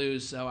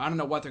lose-lose, so I don't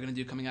know what they're going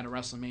to do coming out of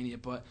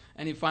WrestleMania. But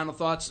any final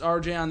thoughts,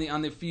 RJ,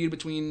 on the feud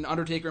between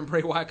Undertaker and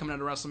Bray Wyatt coming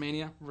out of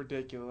WrestleMania?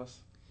 Ridiculous.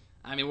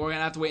 We're going to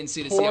have to wait and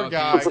see to see Poor how it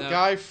guy. pans out.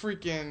 Guy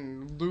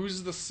freaking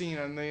loses the scene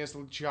and then he has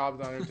to job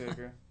the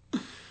Undertaker.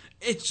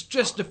 It's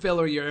just a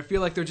filler year. I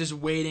feel like they're just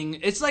waiting.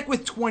 It's like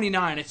with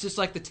 29. It's just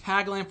like the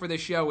tagline for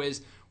this show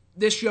is,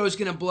 this show is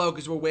going to blow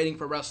because we're waiting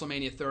for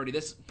WrestleMania 30.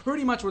 That's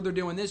pretty much what they're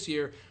doing this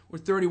year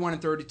with 31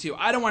 and 32.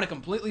 I don't want to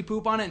completely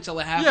poop on it until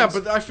it happens.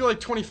 Yeah, but I feel like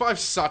 25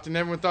 sucked and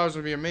everyone thought it was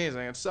going to be amazing.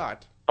 It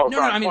sucked. Oh, No,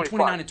 sorry, I mean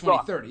 29 and 25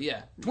 sucked. 2030.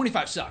 Yeah,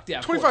 25 sucked. Yeah,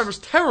 of 25 course. was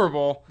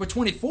terrible. But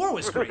 24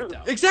 was great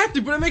though. Exactly,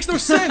 but it makes no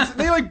sense.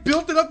 They like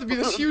built it up to be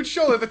this huge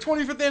show, like the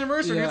 25th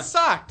anniversary. Yeah. And it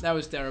sucked. That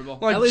was terrible.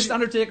 Like, At least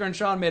Undertaker and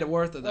Shawn made it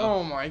worth it though.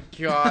 Oh my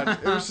god,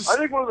 it was just. I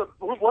think one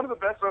of the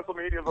best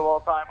WrestleManias of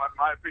all time, in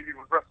my opinion,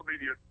 was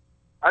WrestleMania.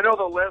 I know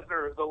the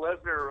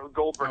Lesnar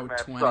Goldberg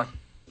match 20. sucked,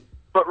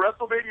 but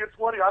WrestleMania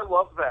 20, I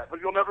love that. But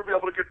you'll never be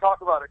able to get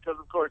talk about it because,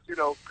 of course,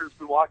 Chris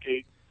Benoit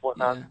and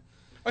whatnot. Yeah.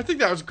 I think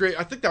that was great.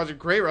 I think that was a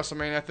great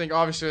WrestleMania. I think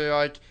obviously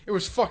like it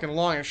was fucking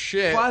long as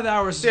shit. 5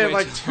 hours is They had way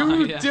like too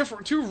long, yeah.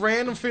 two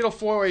random fatal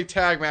 4-way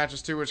tag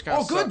matches too, which kind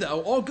All of good though.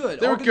 All good.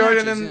 They all were good,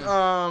 matches, and then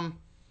yeah.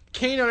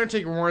 Kane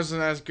Undertaker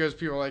wasn't as good as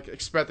people like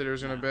expected it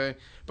was going to be.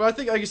 But I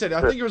think, like you said,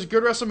 I think it was a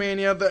good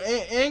WrestleMania. The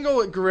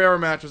Angle Guerrero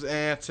match was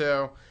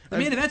too. The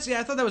main events,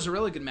 yeah, I thought that was a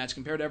really good match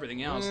compared to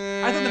everything else.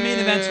 I thought the main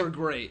events were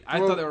great. I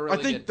thought they were really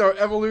I think good.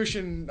 the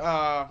Evolution.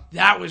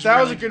 That was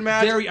a good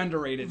match. Very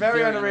underrated.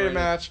 Very underrated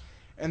match.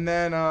 And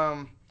then,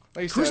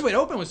 like you said, Cruiserweight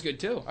Open was good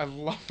too. I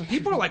love it.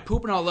 People are like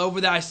pooping all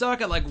over that. I saw it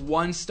got like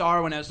 1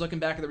 star when I was looking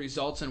back at the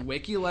results in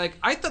Wiki. Like,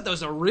 I thought that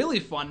was a really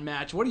fun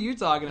match. What are you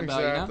talking about?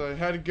 Exactly. You know?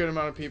 Had a good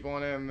amount of people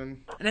in it, and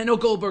then And I know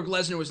Goldberg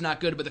Lesnar was not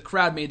good, but the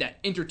crowd made that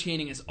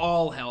entertaining as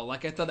all hell.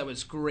 Like, I thought that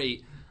was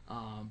great.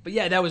 But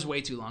yeah, that was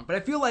way too long. But I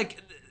feel like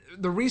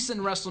the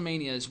recent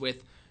WrestleManias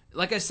with,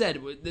 like I said,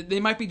 they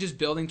might be just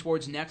building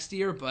towards next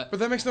year, but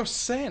that makes no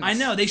sense. I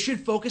know they should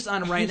focus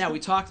on right now. We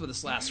talked about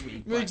this last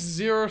week. It makes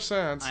zero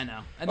sense. I know.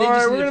 All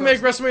right, we're gonna make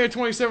WrestleMania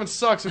 27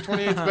 suck, so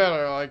 28's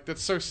better. Like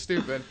that's so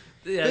stupid.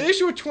 Yeah. The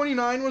issue with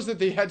 29 was that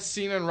they had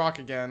Cena and Rock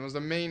again. Was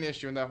the main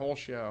issue in that whole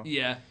show.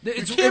 Yeah, You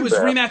it can't- was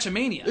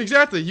rematch-a-mania.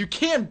 Exactly. You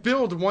can't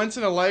build once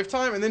in a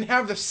lifetime and then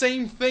have the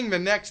same thing the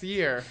next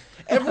year.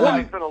 Everyone,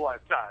 Once in a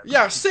lifetime.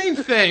 yeah, same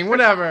thing,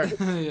 whatever.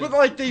 Yeah. But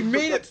like they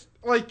made it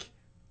like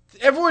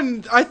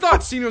everyone. I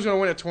thought Cena was gonna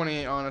win at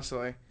 28,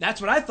 honestly.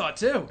 That's what I thought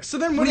too. So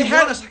then when When they he had,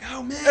 won, I was like,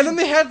 oh man. and then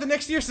they had the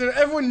next year, so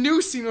everyone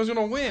knew Cena was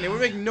gonna win. It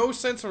would make no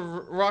sense for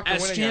Rock to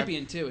as win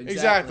champion again. too,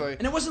 Exactly.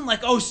 And it wasn't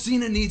like, oh,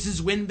 Cena needs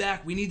his win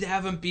back. We need to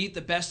have him beat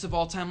the best of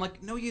all time.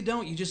 Like, no, you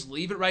don't. You just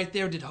leave it right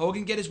there. Did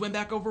Hogan get his win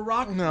back over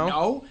Rock?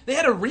 No. They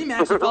had a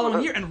rematch the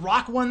following year, and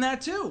Rock won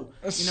that too.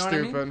 That's you know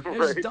stupid. what I mean? It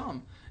was Right.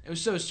 dumb. It was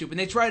so stupid.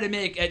 They tried to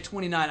make at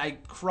 29. I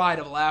cried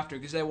of laughter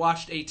because I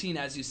watched 18,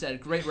 as you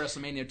said. Great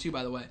WrestleMania too,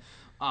 by the way.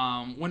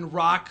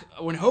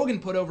 When Hogan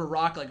put over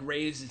Rock, like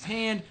raised his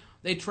hand,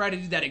 they tried to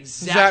do that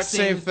exact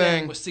same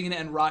thing with Cena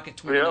and Rock at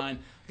 29. Yep.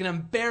 An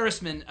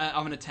embarrassment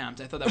of an attempt.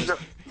 I thought that was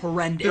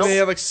horrendous. And they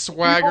had like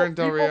Swagger and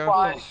Del people Rio.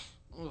 buy-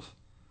 Ugh.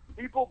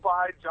 People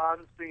buy John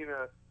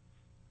Cena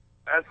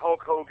as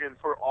Hulk Hogan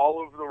for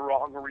all of the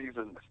wrong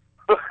reasons.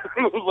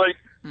 Like,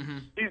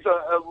 he's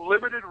a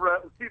limited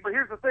See, but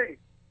here's the thing.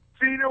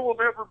 Cena will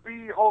never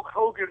be Hulk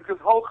Hogan because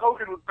Hulk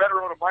Hogan was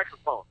better on a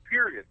microphone,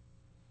 period.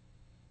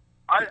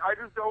 I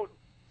just don't...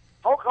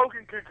 Hulk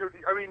Hogan could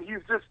I mean, he's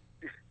just...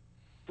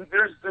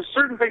 There's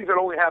certain things that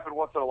only happen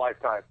once in a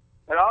lifetime.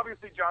 And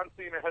obviously John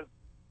Cena has...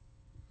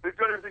 They've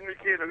done everything they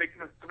can to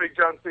make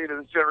John Cena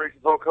this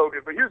generation's Hulk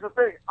Hogan. But here's the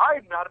thing.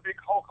 I'm not a big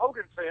Hulk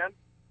Hogan fan.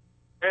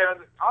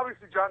 And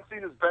obviously John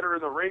Cena's better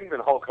in the ring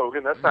than Hulk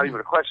Hogan. That's not even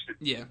a question.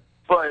 Yeah.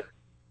 But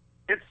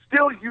it's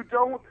still, you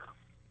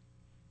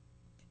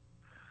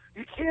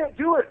can't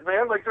do it,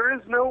 man. Like, there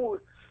is no...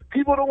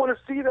 People don't want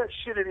to see that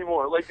shit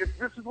anymore. Like, this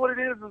is what it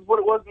is what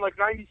it was in, like,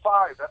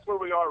 95. That's where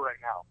we are right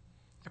now.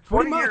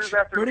 Pretty 20 much. years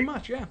after- Pretty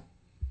much, yeah.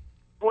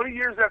 20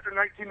 years after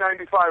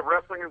 1995,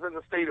 wrestling is in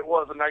the state it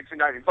was in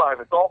 1995.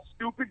 It's all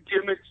stupid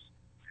gimmicks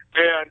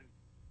and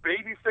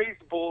babyface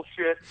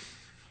bullshit,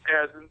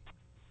 and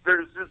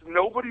there's just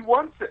nobody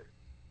wants it.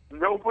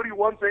 Nobody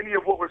wants any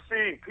of what we're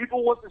seeing.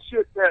 People want the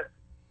shit that,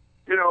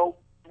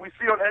 we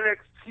see on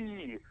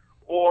NXT,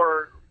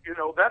 or,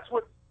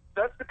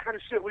 that's the kind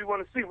of shit we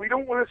want to see. We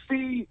don't want to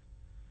see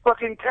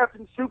fucking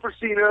Captain Super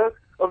Cena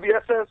of the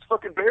SS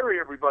fucking bury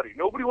everybody.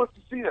 Nobody wants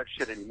to see that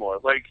shit anymore.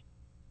 Like,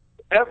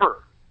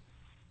 ever.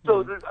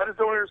 So I just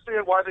don't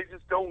understand why they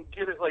just don't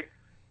get it. Like,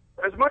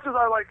 as much as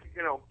I like,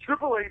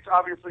 Triple H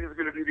obviously is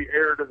going to be the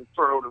heir to the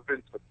throne of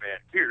Vince McMahon,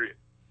 period.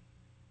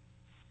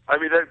 I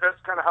mean, that's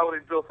kind of how they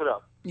built it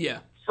up. Yeah.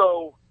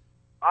 So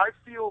I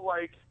feel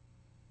like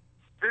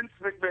Vince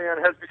McMahon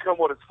has become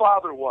what his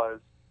father was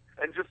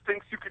and just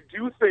thinks you could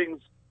do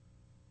things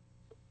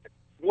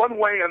one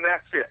way and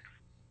that's it.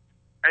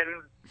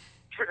 And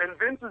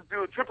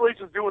Triple H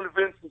is doing to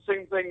Vince the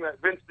same thing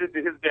that Vince did to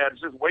his dad,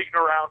 just waiting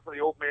around for the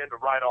old man to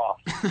ride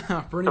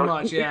off. Pretty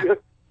much, yeah.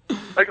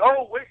 Like,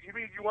 oh, wait, you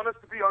mean you want us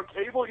to be on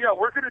cable? Yeah,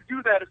 we're going to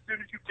do that as soon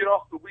as you get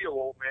off the wheel,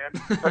 old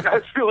man. Like,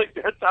 I feel like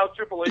that's how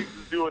Triple H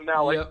is doing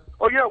now. Like, Yep.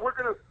 oh, yeah, we're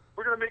gonna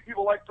make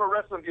people like pro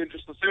wrestling again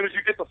just as soon as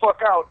you get the fuck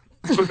out.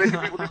 We're making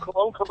people do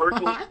cologne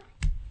commercials.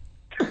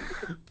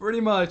 Pretty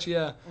much,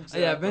 yeah.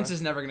 Exactly. Yeah, Vince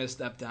is never going to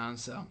step down,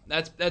 so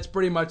that's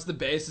pretty much the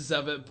basis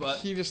of it, but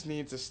He just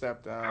needs to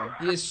step down.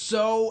 he is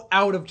so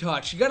out of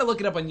touch. You got to look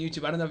it up on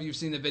YouTube. I don't know if you've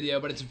seen the video,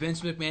 but it's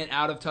Vince McMahon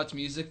out of touch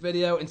music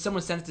video, and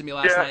someone sent it to me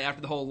last night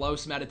after the whole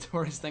Los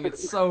Matadores thing.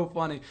 It's so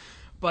funny.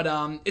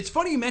 But it's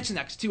funny you mention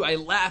that, too. I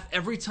laugh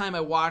every time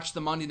I watch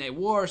the Monday Night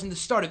Wars. And the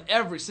start of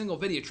every single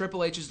video,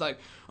 Triple H is like,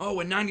 oh,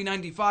 in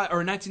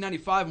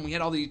 1995, when we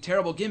had all the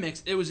terrible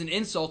gimmicks, it was an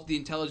insult to the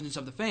intelligence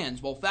of the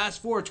fans. Well,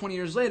 fast forward 20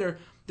 years later,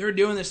 they're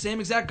doing the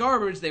same exact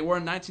garbage they were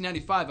in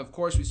 1995. Of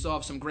course, we still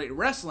have some great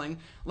wrestling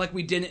like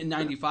we did in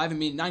 95. I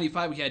mean, in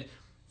 95, we had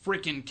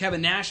freaking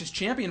Kevin Nash as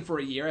champion for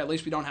a year. At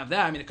least we don't have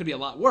that. I mean, it could be a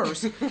lot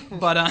worse.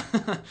 But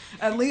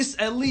at least.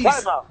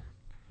 Time out.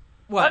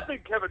 What? I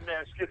think Kevin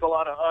Nash gets a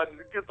lot of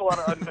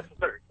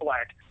unnecessary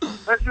flack.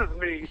 That's just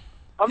me.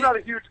 I'm not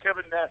a huge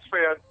Kevin Nash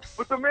fan,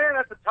 but the man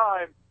at the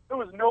time, there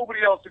was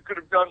nobody else who could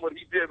have done what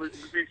he did,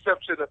 with the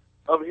exception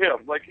of him.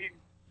 Like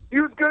he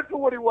was good for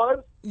what he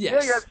was. Yes.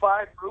 Yeah, he had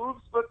 5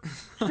 moves, but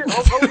shit,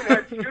 Hulk Hogan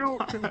had 2.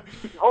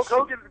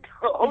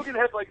 Hogan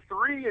had like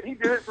 3, and he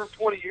did it for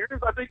 20 years.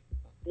 I think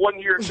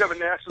 1 year Kevin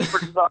Nash was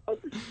pretty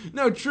solid.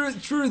 No,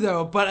 true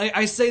though. But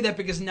I say that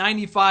because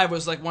 95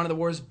 was like one of the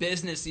worst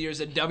business years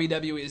that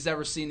WWE has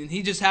ever seen, and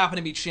he just happened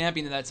to be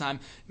champion at that time.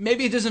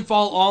 Maybe it doesn't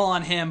fall all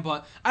on him,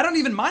 but I don't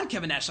even mind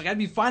Kevin Nash. Like, I'd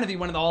be fine if he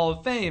won in the Hall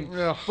of Fame.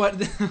 Yeah. But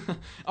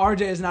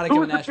RJ is not a Who Kevin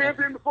was Nash the fan.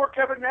 champion before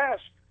Kevin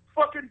Nash?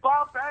 Fucking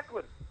Bob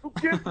Backlund. Who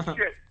gives a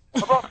shit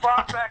about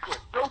Bob Backlund?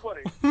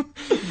 Nobody.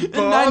 In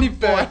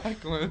 94.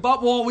 Backlund.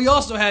 But, well, we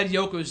also had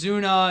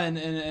Yokozuna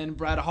and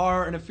Bret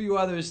Hart and a few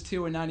others,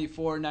 too, in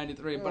 94 and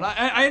 93. But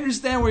I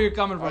understand where you're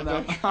coming from,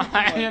 though.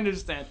 I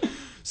understand.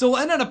 So we'll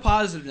end on a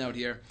positive note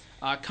here.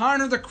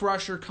 Conor the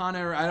Crusher,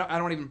 I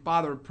don't even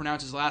bother to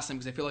pronounce his last name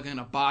because I feel like I'm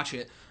going to botch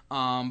it.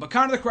 But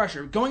Conor the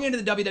Crusher going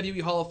into the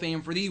WWE Hall of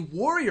Fame for the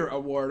Warrior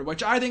Award,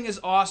 which I think is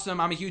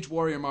awesome. I'm a huge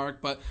Warrior mark,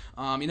 but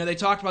they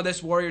talked about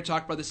this. Warrior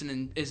talked about this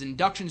in his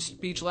induction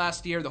speech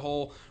last year. The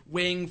whole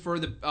wing for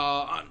the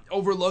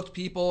overlooked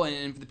people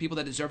and for the people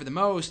that deserve it the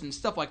most and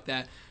stuff like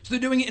that. So they're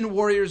doing it in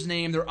Warrior's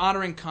name. They're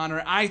honoring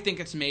Conor. I think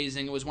it's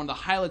amazing. It was one of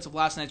the highlights of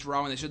last night's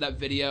Raw when they showed that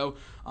video.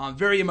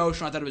 Very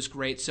emotional. I thought it was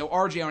great. So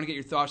RJ, I want to get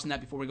your thoughts on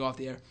that before we go off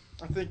the air.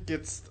 I think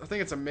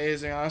it's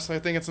amazing. Honestly, I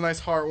think it's a nice,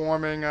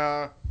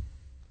 heartwarming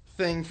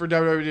thing for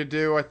WWE to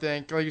do. I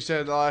think, like you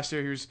said last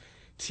year, he was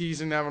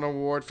teasing to have an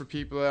award for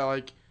people that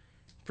like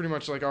pretty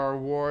much like are a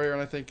warrior,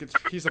 and I think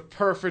he's a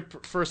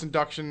perfect first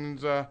induction.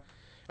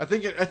 I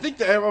think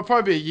that it'll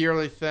probably be a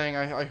yearly thing.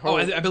 I hope. Oh,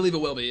 I believe it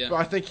will be. Yeah. But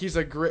I think he's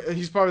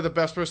probably the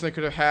best person they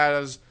could have had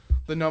as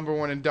the number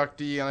 1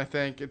 inductee, and I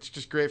think it's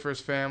just great for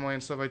his family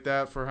and stuff like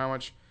that for how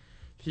much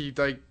he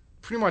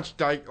pretty much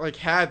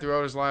had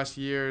throughout his last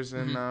years,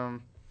 and I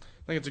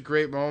think it's a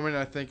great moment.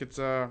 I think it's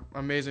an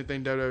amazing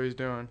thing WWE's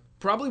doing.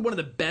 Probably one of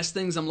the best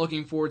things I'm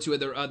looking forward to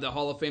at the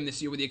Hall of Fame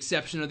this year, with the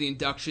exception of the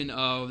induction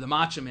of the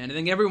Macho Man. I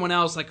think everyone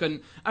else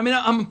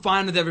I'm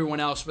fine with everyone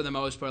else for the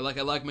most part. Like,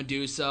 I like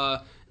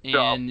Medusa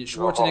and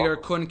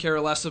Schwarzenegger couldn't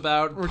care less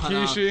about.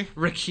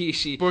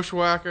 Rikishi.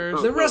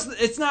 Bushwhackers. The rest,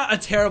 it's not a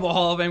terrible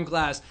Hall of Fame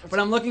class, but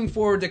I'm looking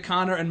forward to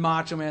Conor and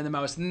Macho Man the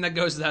most. And that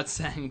goes without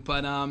saying.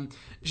 But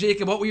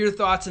Jacob, what were your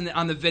thoughts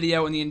on the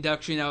video and the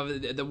induction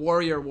of the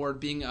Warrior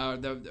Award being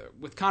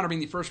with Conor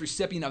being the first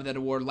recipient of that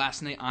award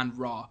last night on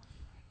Raw?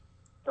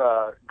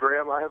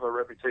 Graham, I have a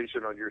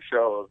reputation on your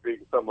show of being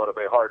somewhat of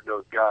a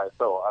hard-nosed guy,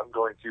 so I'm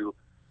going to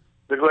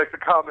neglect to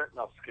comment.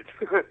 No, I'm just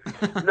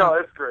kidding. No,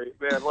 it's great,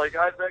 man. Like,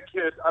 that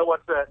kid, I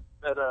watched that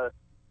that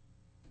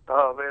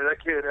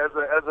kid as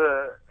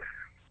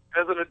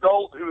an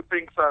adult who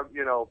thinks I'm,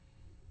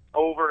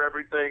 over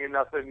everything and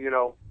nothing,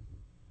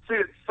 see,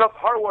 it's stuff,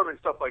 heartwarming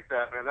stuff like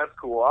that, man. That's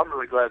cool. I'm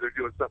really glad they're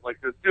doing something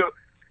like this.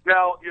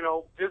 Now,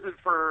 is it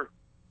for,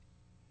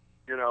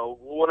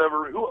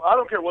 whatever, I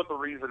don't care what the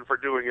reason for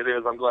doing it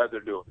is. I'm glad they're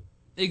doing it.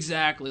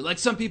 Exactly. Like,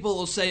 some people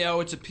will say,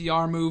 oh, it's a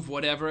PR move,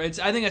 whatever. I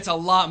think it's a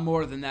lot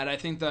more than that. I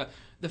think the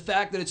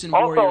fact that it's in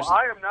Warriors... Also,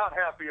 I am not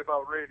happy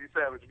about Randy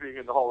Savage being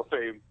in the Hall of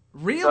Fame.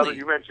 Really? Now that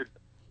you mentioned.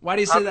 Why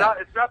do you say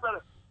that? It's not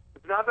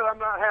that I'm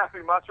not happy.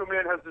 Macho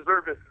Man has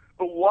deserved it.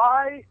 But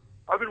why...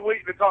 I've been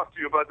waiting to talk to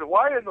you about that.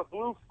 Why in the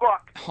blue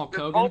fuck Hulk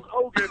did Hogan? Hulk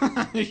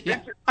Hogan...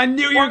 Yeah. I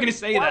knew you were going to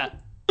say that.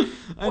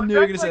 I knew you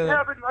were going to say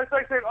that. That's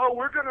like saying, oh,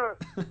 we're gonna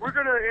have, we're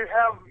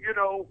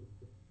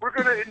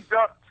gonna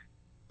induct.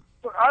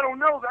 I don't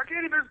know. I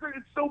can't even.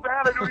 It's so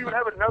bad. I don't even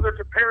have another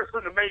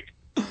comparison to make.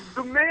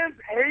 The man's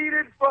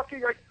hated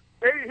fucking like.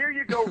 Hey, here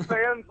you go,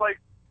 fans. Like,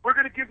 we're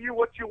gonna give you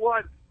what you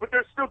want, but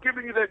they're still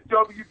giving you that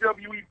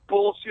WWE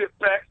bullshit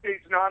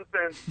backstage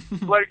nonsense.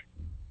 Like,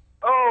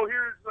 oh,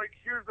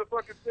 here's the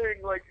fucking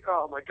thing. Like,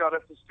 oh my god,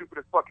 that's the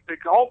stupidest fucking thing.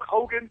 Hulk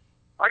Hogan.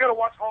 I gotta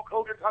watch Hulk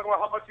Hogan talk about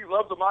how much he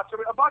loves the Macho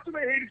Man. Macho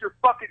Man hated your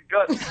fucking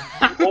guts,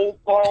 you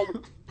old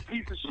bald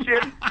piece of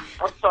shit.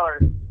 I'm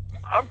sorry.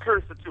 I'm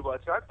cursing too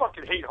much. I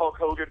fucking hate Hulk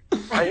Hogan.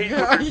 I hate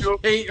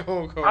what they're doing.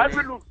 Hulk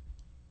Hogan.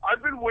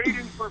 I've been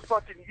waiting for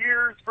fucking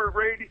years for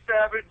Randy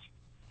Savage,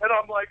 and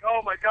I'm like,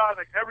 oh my god,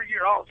 like every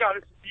year, oh god,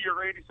 it's the year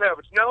Randy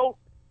Savage. No,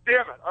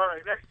 damn it. All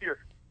right, next year.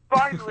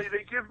 Finally,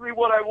 they give me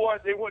what I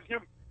want. They want to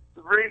give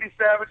Randy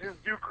Savage his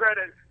due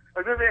credit,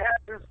 and then they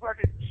have this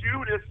fucking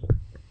Judas.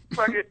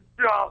 Fucking,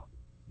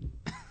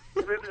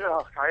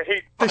 I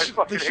hate. They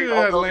should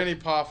have had Lanny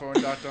Poffo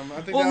induct him.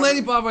 I think Well,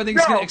 Lanny Poffo, I think,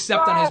 is going to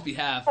accept on his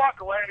behalf.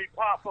 Fuck Lanny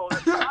Poffo.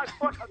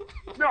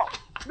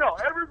 No.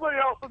 Everybody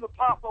else in the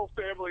Poffo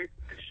family,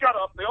 shut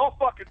up. They all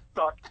fucking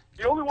suck.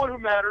 The only one who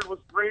mattered was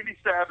Randy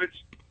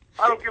Savage.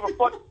 I don't give a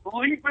fuck.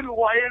 Bleeping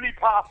Lanny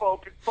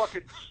Poffo can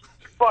fucking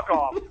fuck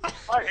off.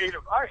 I hate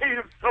him. I hate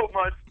him so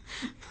much.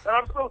 And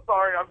I'm so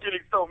sorry I'm getting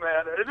so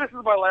mad. And this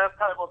is my last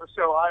time on the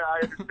show. I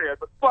understand.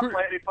 But fuck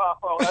Lanny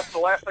Poffo. That's the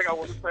last thing I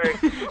want to say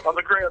on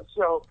the Graham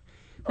show.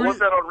 I want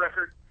that on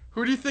record.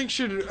 Who do you think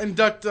should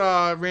induct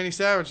Randy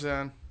Savage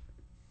then?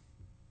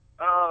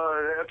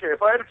 Okay,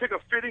 if I had to pick a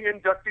fitting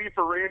inductee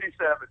for Randy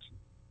Savage,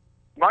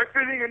 my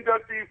fitting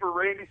inductee for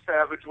Randy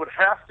Savage would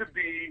have to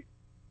be...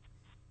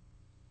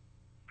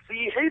 See,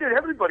 he hated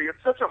everybody. It's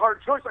such a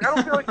hard choice. Like, I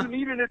don't feel like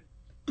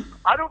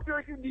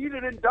you need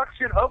an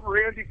induction of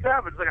Randy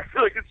Savage. Like, I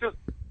feel like it's just,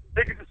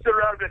 they could just sit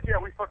around and be like, yeah,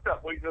 we fucked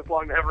up waiting this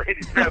long to have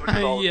Randy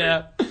Savage.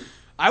 Yeah.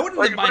 I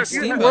wouldn't have mind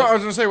Steamboat. Well, I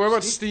was going to say, what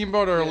about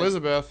Steamboat or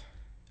Elizabeth?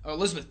 Oh,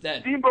 Elizabeth's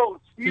dead.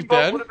 Steamboat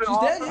dead? would have been She's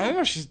awesome. dead, I didn't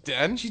know she's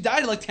dead. She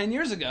died like 10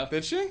 years ago.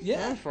 Did she? Yeah.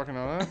 I don't fucking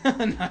know that.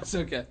 No, it's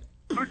okay.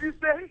 Who'd you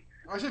say?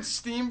 I said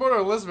Steamboat or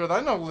Elizabeth.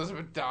 I know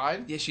Elizabeth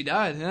died. Yeah, she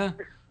died, yeah.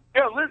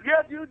 Yeah,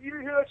 dude, you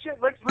didn't hear that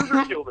shit? Lex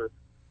Luger killed her.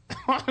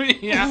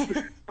 Yeah.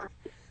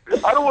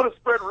 I don't want to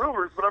spread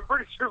rumors, but I'm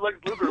pretty sure Lex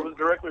Luger was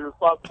directly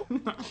responsible.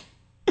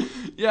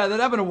 Yeah, that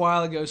happened a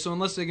while ago, so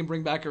unless they can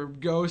bring back her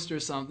ghost or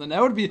something,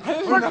 that would be...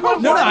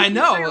 No, I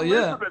know, well,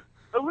 yeah.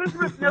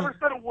 Elizabeth never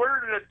said a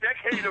word in a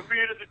decade of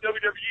being in the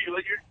WWE.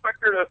 Like, you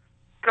expect her to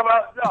come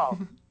out? No.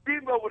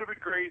 Steamboat would have been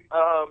great.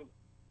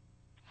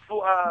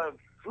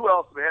 Who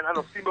else, man? I don't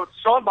know. Steamboat.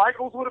 Shawn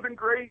Michaels would have been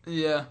great.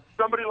 Yeah.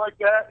 Somebody like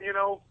that, you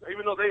know,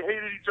 even though they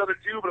hated each other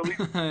too, but at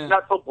least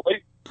not so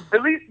blatant.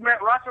 At least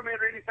Macho Man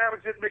Randy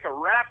Savage didn't make a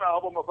rap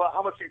album about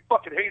how much he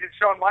fucking hated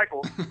Shawn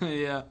Michaels.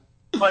 Yeah.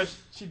 But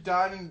She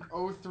died in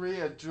 2003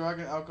 a drug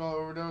and alcohol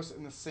overdose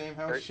in the same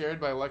house shared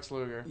by Lex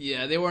Luger.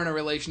 Yeah, they were in a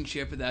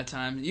relationship at that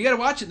time. You gotta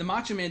watch it, the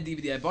Macho Man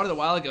DVD. I bought it a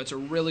while ago. It's a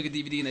really good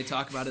DVD, and they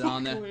talk about it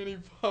on there. Lanny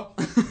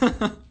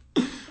Poffo.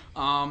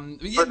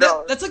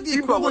 Yeah, that's like the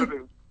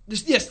equivalent.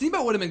 Yeah,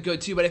 Steamboat would have been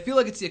good too, but I feel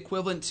like it's the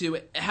equivalent to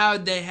how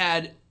they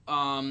had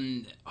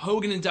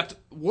Hogan induct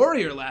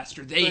Warrior last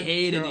year. They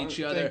hated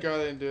each other. Thank God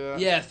they didn't do that.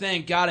 Yeah,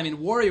 thank God. I mean,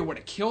 Warrior would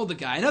have killed the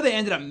guy. I know they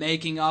ended up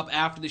making up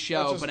after the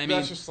show, but I mean,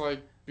 that's just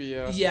like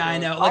BS. yeah, I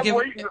know. Like I'm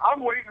waiting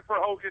for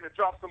Hogan to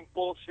drop some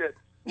bullshit.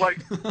 Like,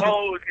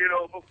 oh, you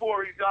know,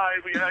 before he died,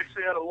 we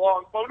actually had a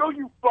long phone. No,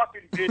 you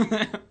fucking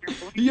didn't.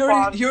 He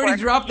already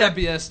dropped that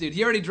BS, dude.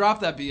 He already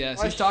dropped that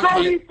BS. He's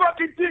talking. No, he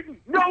fucking didn't.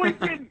 No, he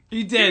didn't.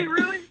 He did. Did he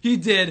really? He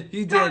did.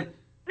 He God did.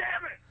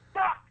 damn it!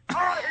 Fuck! Oh,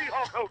 I hate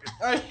Hulk Hogan.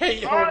 I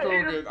hate Hulk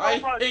Hogan. I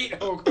hate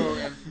Hulk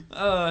Hogan.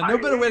 No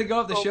better way to go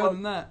off the show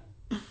than that.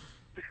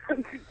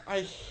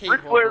 I hate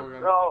Ric Hulk Flair.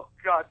 Hogan. Oh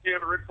God damn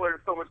it! Ric Flair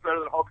is so much better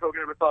than Hulk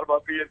Hogan ever thought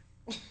about being.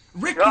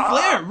 Ric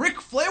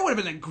Flair would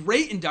have been a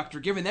great inductor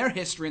given their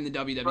history in the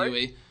WWE.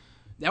 Right?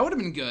 That would have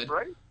been good.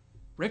 Right?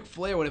 Ric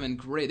Flair would have been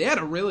great. They had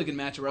a really good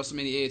match at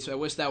WrestleMania 8, so I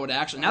wish that would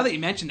actually... Now that you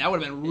mentioned, that would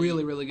have been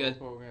really, really good.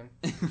 Hulk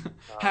Hogan.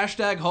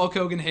 Hashtag Hulk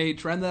Hogan hate.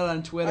 Trend that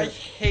on Twitter. I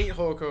hate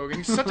Hulk Hogan.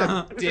 He's such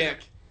a dick.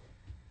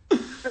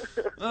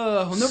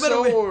 Well, no better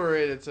So way...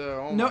 overrated too.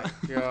 Oh my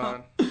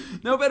God.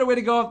 No better way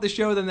to go off the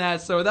show than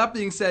that. So with that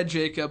being said,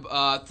 Jacob,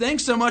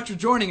 thanks so much for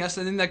joining us.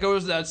 I think that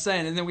goes without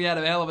saying. And then we had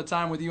a hell of a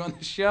time with you on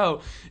the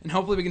show, and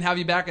hopefully we can have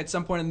you back at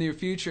some point in the near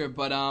future.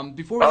 But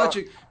before we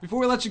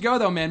let you go,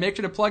 though, man, make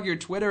sure to plug your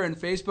Twitter and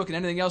Facebook and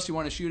anything else you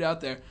want to shoot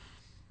out there.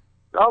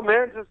 Oh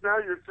man, just now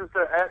you're just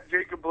at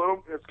Jacob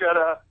Bloom. It's got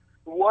a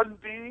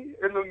 1B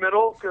in the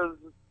middle because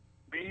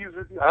B's.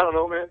 I don't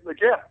know, man.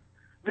 Like yeah,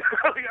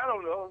 I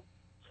don't know.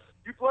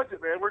 You plugged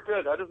it, man. We're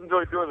good. I just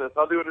enjoy doing this.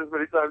 I'll do it as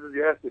many times as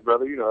you ask me,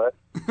 brother. You know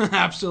that.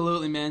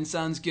 Absolutely, man.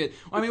 Sounds good.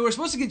 Well, I mean, we were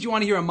supposed to get you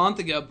on here a month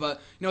ago,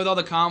 but with all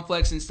the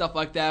conflicts and stuff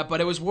like that.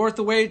 But it was worth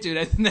the wait, dude.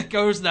 I think that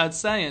goes without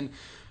saying.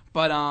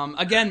 But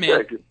again,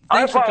 man,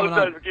 thanks for coming on.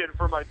 I apologize again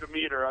for my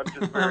demeanor. I'm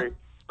just very,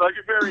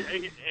 very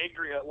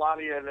angry at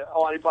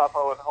Lanny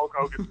Poffo and Hulk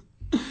Hogan.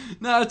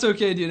 No, it's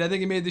okay, dude. I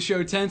think it made the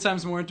show 10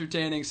 times more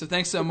entertaining. So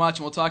thanks so much,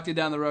 and we'll talk to you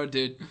down the road,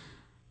 dude.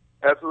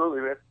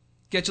 Absolutely, man.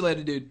 Catch you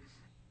later, dude.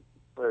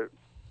 Right.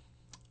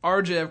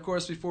 RJ, of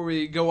course, before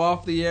we go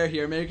off the air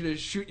here, make sure to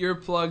shoot your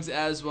plugs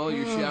as well,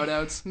 your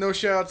shout-outs. No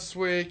shout-outs this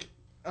week.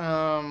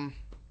 At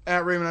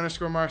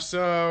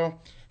Raymond_Marceau.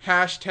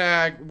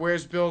 Hashtag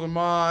Where's Bill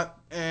DeMott.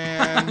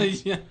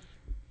 And yeah.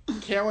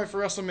 Can't wait for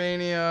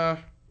WrestleMania.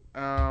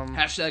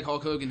 Hashtag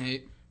Hulk Hogan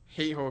hate.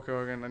 Hate Hulk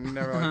Hogan. I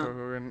never liked Hulk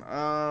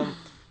Hogan.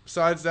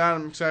 Besides that,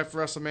 I'm excited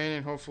for WrestleMania,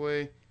 and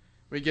hopefully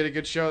we get a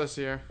good show this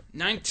year.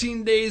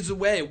 19 days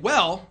away.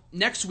 Well,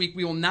 next week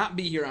we will not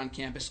be here on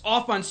campus.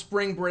 Off on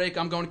spring break.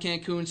 I'm going to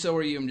Cancun. So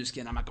are you. I'm just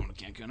kidding. I'm not going to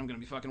Cancun. I'm going to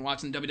be fucking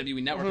watching the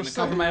WWE Network in the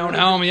comfort of my own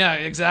home. Yeah,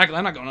 exactly.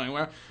 I'm not going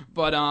anywhere.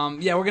 But,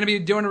 yeah, we're going to be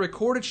doing a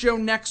recorded show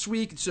next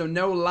week. So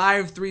no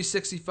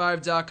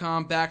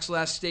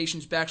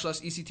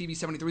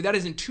live365.com/stations/ECTV73. That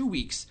is in 2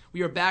 weeks.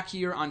 We are back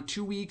here on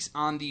 2 weeks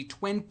on the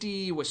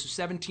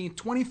 17th,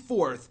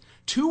 24th.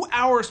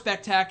 2-hour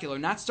spectacular.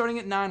 Not starting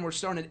at 9. We're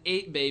starting at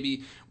 8,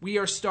 baby. We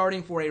are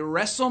starting for a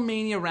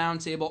WrestleMania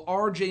roundtable.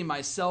 RJ,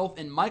 myself,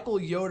 and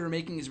Michael Yoder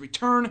making his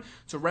return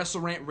to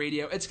WrestleRant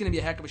Radio. It's going to be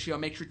a heck of a show.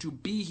 Make sure to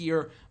be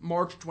here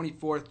March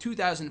 24th,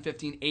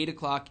 2015, 8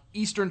 o'clock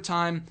Eastern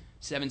Time,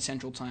 7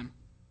 Central Time.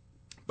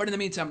 But in the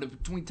meantime,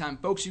 between time,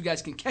 folks, you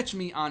guys can catch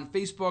me on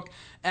Facebook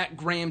at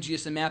Graham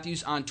GSM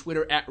Matthews, on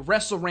Twitter at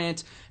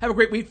WrestleRant. Have a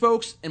great week,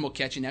 folks, and we'll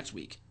catch you next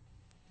week.